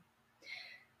Waco.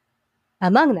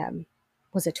 Among them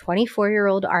was a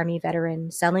 24-year-old Army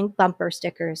veteran selling bumper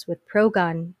stickers with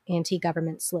pro-gun,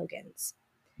 anti-government slogans.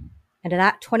 And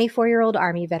that 24-year-old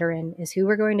Army veteran is who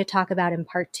we're going to talk about in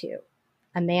part 2,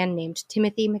 a man named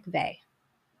Timothy McVeigh.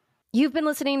 You've been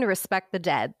listening to Respect the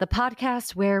Dead, the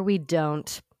podcast where we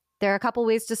don't. There are a couple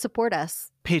ways to support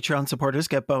us. Patreon supporters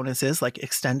get bonuses like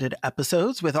extended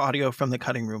episodes with audio from the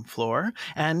cutting room floor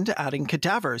and adding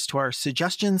cadavers to our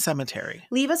suggestion cemetery.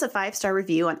 Leave us a 5-star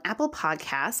review on Apple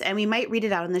Podcasts, and we might read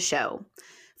it out on the show.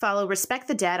 Follow Respect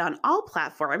the Dead on all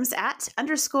platforms at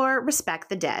 _Respect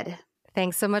the Dead.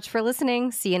 Thanks so much for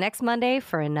listening. See you next Monday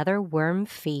for another worm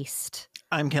feast.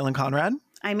 I'm Kaylin Conrad.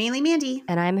 I'm Mainly Mandy.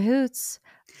 And I'm Hoots.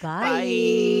 Bye.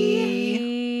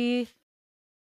 Bye.